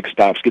can get some big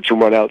stops, get some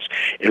runouts,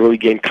 and really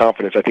gain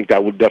confidence. I think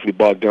that would definitely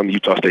bog down the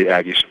Utah State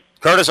Aggies.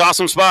 Curtis,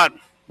 awesome spot.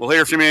 We'll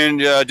hear from you in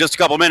just a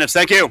couple minutes.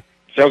 Thank you.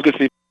 Sounds good,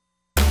 Steve.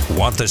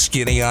 Want the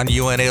skinny on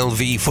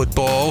UNLV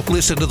football?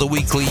 Listen to the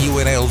weekly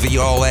UNLV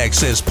All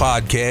Access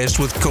podcast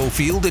with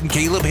Cofield and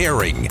Caleb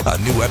Herring. A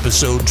new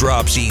episode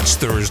drops each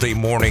Thursday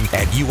morning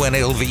at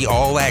UNLV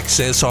All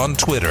Access on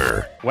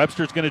Twitter.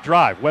 Webster's going to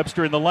drive.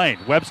 Webster in the lane.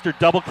 Webster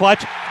double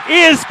clutch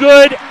is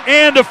good,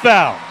 and a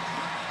foul.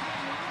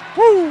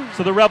 Woo!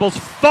 So the Rebels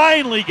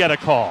finally get a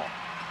call.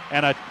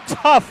 And a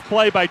tough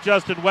play by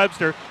Justin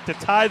Webster to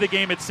tie the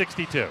game at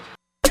 62.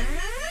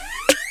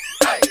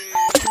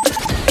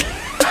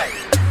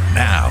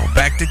 Now,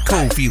 back to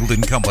Cofield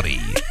and Company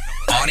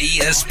on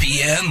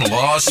ESPN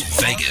Las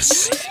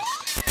Vegas.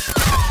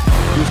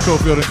 Here's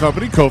Cofield and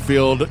Company.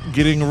 Cofield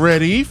getting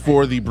ready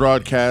for the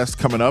broadcast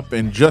coming up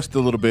in just a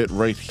little bit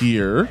right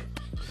here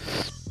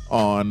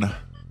on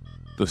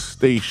the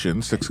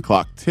station. 6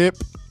 o'clock tip.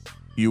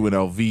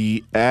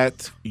 UNLV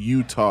at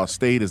Utah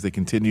State as they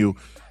continue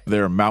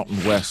their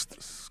Mountain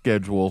West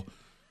schedule.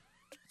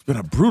 It's been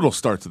a brutal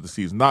start to the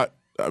season, not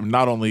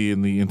only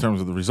in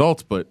terms of the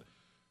results, but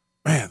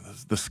man,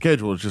 the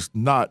schedule is just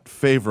not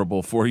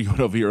favorable for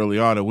UNLV early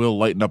on. It will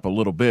lighten up a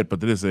little bit,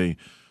 but it is a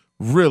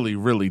really,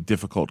 really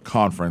difficult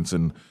conference,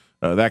 and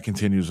that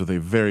continues with a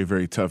very,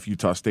 very tough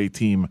Utah State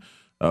team.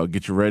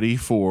 Get you ready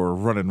for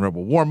Running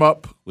Rebel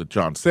warm-up with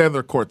John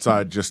Sandler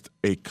courtside just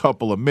a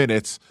couple of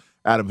minutes.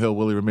 Adam Hill,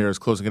 Willie Ramirez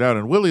closing it out,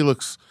 and Willie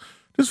looks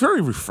just very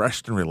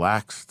refreshed and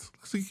relaxed.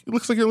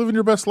 Looks like you're living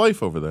your best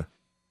life over there.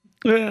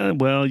 Yeah,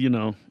 well,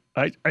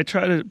 I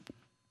try to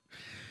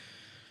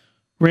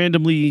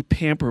randomly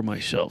pamper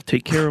myself,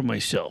 take care of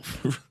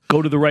myself,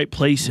 go to the right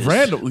places.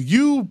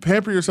 You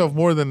pamper yourself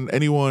more than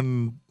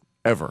anyone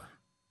ever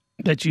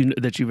that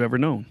you've ever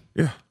known.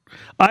 Yeah,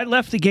 I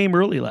left the game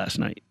early last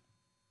night.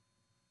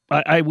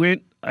 I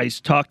went. I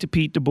talked to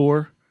Pete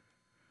DeBoer.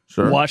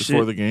 Sure. Watched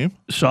before it, the game.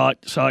 Saw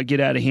it get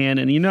out of hand,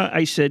 and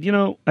I said,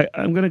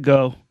 I'm going to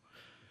go,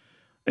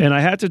 and I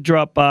had to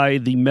drop by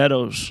the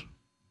Meadows.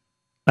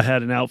 I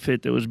had an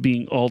outfit that was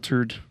being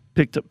altered.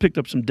 Picked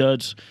up some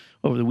duds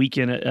over the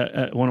weekend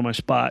at one of my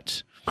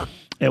spots.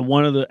 At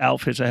one of the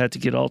outfits I had to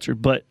get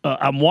altered. But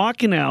I'm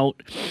walking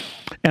out,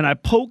 and I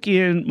poke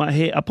my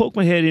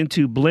head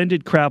into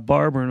Blended Craft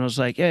Barber, and I was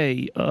like,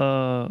 hey,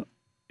 y'all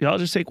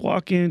just take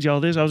walk-ins, y'all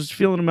this. I was just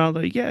feeling them out,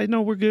 like, yeah,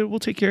 no, we're good. We'll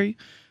take care of you.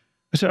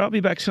 I said, I'll be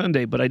back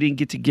Sunday, but I didn't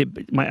get to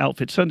get my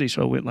outfit Sunday,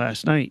 so I went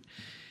last night.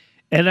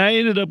 And I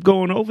ended up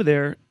going over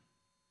there.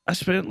 I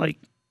spent like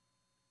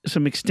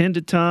some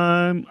extended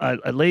time. I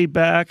laid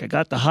back. I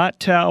got the hot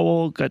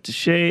towel, got to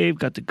shave,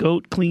 got the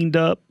goat cleaned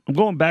up. I'm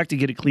going back to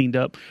get it cleaned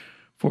up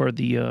for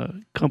the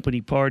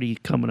company party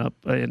coming up.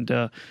 And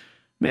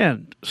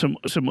man,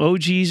 some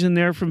OGs in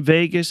there from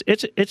Vegas.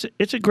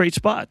 It's a great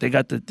spot. They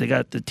got the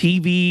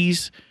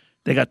TVs.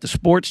 They got the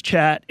sports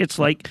chat.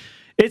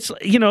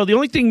 The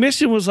only thing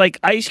missing was like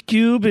Ice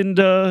Cube and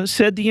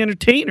Ced the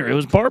Entertainer. It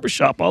was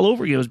barbershop all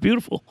over again. It was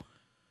beautiful.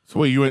 So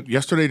wait, you went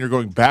yesterday and you're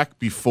going back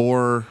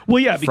before? Well,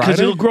 yeah, because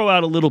Friday? it'll grow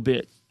out a little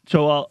bit.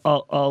 So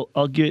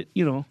I'll get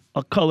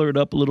I'll color it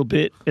up a little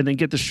bit and then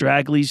get the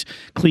stragglies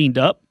cleaned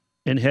up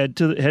and head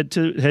to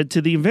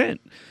the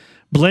event.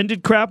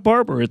 Blended Craft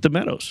Barber at the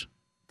Meadows.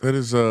 That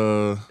is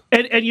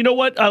and you know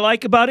what I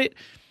like about it?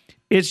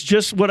 It's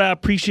just what I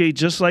appreciate.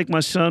 Just like my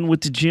son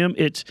with the gym,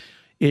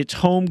 it's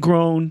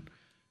homegrown.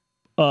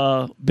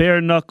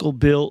 Bare knuckle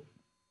built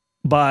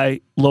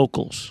by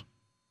locals.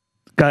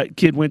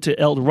 Kid went to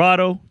El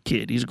Dorado.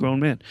 He's a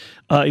grown man.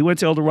 He went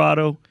to El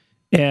Dorado,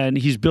 and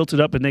he's built it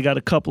up, and they got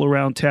a couple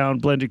around town.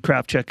 Blended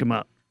Craft, check him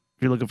out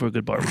if you're looking for a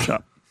good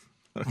barbershop.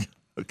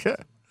 Okay.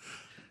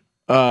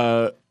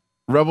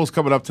 Rebels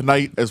coming up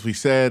tonight, as we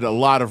said. A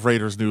lot of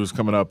Raiders news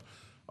coming up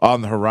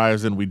on the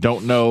horizon. We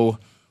don't know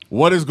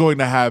what is going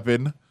to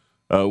happen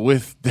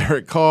with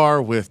Derek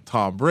Carr, with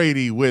Tom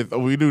Brady.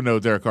 We do know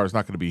Derek Carr is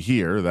not going to be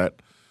here.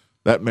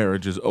 That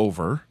marriage is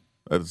over.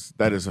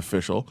 That is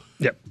official.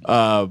 Yep.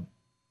 A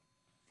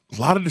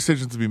lot of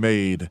decisions to be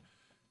made,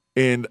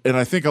 and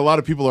I think a lot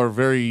of people are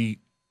very,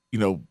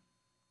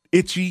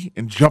 itchy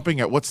and jumping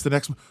at what's the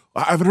next.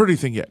 I haven't heard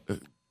anything yet.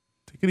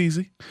 Take it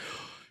easy.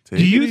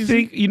 Do you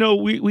think,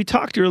 we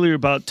talked earlier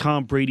about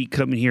Tom Brady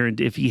coming here,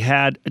 and if he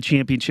had a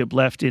championship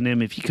left in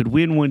him, if he could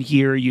win one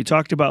here. You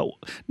talked about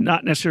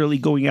not necessarily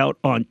going out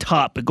on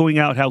top, but going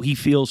out how he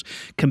feels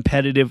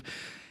competitive.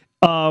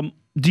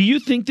 Do you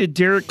think that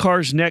Derek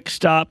Carr's next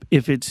stop,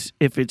 if it's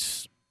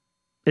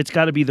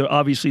got to be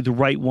obviously the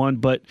right one,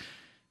 but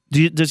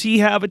does he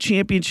have a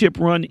championship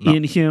run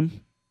in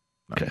him?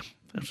 No. Okay,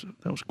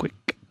 that was quick.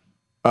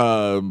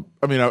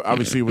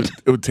 Obviously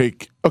it would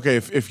take,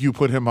 if you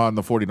put him on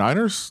the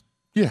 49ers,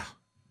 yeah,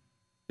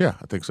 I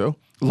think so.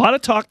 A lot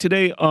of talk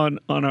today on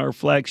our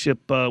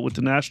flagship with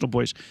the National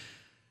Boys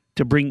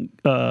to bring,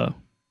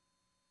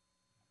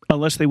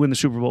 unless they win the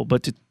Super Bowl,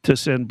 but to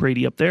send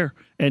Brady up there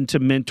and to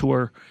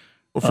mentor.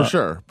 Well, for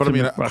sure. But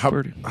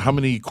how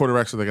many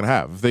quarterbacks are they going to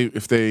have?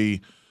 If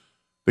they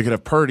could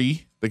have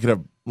Purdy, they could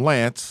have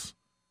Lance.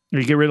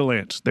 You get rid of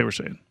Lance, they were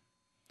saying.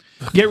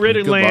 Get rid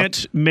of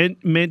Lance,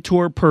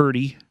 mentor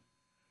Purdy.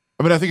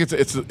 I think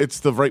it's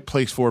the right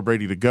place for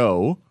Brady to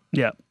go.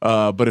 Yeah.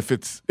 But if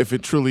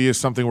it truly is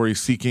something where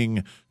he's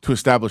seeking to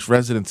establish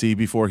residency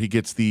before he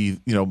gets the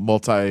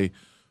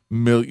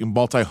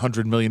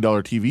multi-$100 million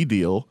TV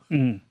deal,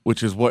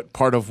 which is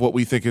part of what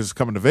we think is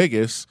coming to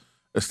Vegas,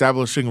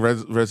 establishing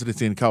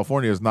residency in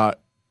California is not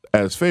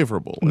as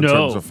favorable in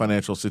terms of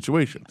financial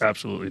situation.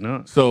 Absolutely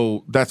not.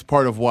 So that's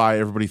part of why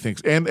everybody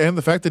thinks, and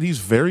the fact that he's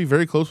very,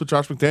 very close with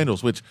Josh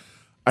McDaniels, which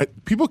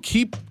people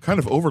keep kind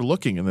of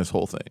overlooking in this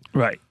whole thing.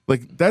 Right.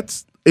 Like,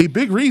 that's a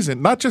big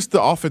reason, not just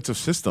the offensive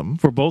system.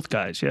 For both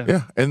guys, yeah.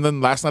 Yeah. And then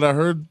last night I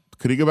heard,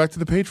 could he go back to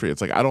the Patriots?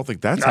 Like, I don't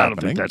think that's happening. I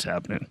don't think that's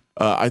happening.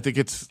 I think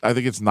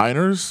it's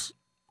Niners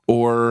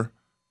or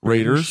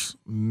Raiders,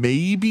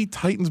 maybe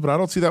Titans, but I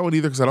don't see that one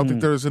either because I don't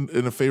think there's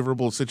in a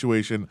favorable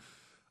situation.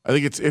 I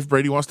think it's if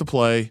Brady wants to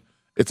play,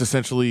 it's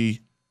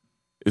essentially,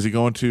 is he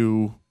going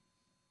to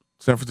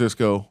San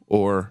Francisco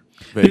or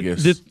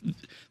Vegas?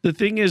 The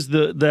thing is,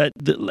 that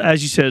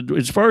as you said,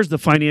 as far as the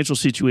financial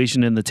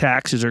situation and the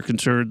taxes are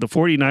concerned, the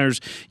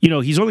 49ers,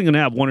 he's only going to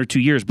have 1 or 2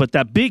 years, but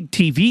that big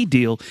TV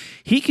deal,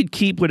 he could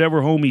keep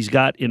whatever home he's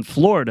got in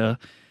Florida.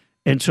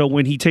 And so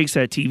when he takes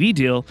that TV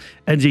deal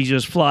and he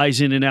just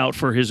flies in and out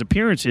for his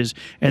appearances,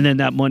 and then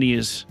that money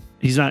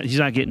he's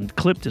not getting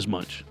clipped as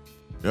much.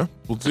 Yeah,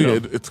 we'll see.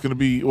 It's going to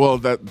be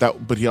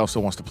but he also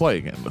wants to play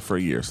again for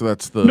a year, so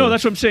that's that's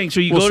what I'm saying. So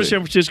you go to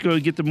San Francisco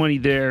and get the money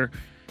there,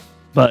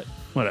 but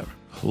whatever.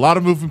 A lot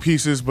of moving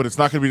pieces, but it's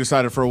not going to be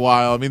decided for a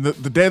while. I mean, the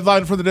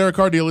deadline for the Derek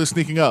Carr deal is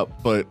sneaking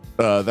up, but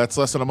that's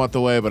less than a month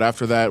away. But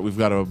after that, we've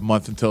got a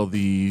month until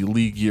the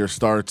league year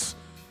starts.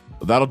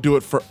 That'll do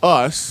it for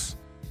us.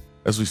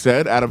 As we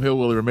said, Adam Hill,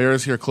 Willie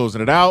Ramirez here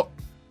closing it out.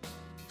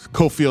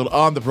 Cofield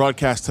on the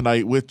broadcast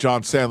tonight with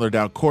John Sandler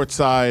down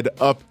courtside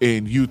up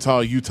in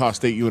Utah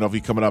State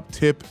UNLV coming up.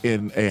 Tip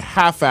in a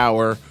half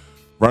hour.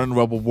 Running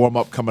Rebel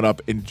warm-up coming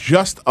up in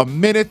just a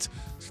minute.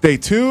 Stay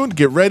tuned.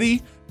 Get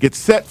ready. Get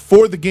set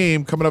for the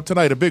game coming up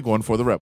tonight. A big one for the Rebels.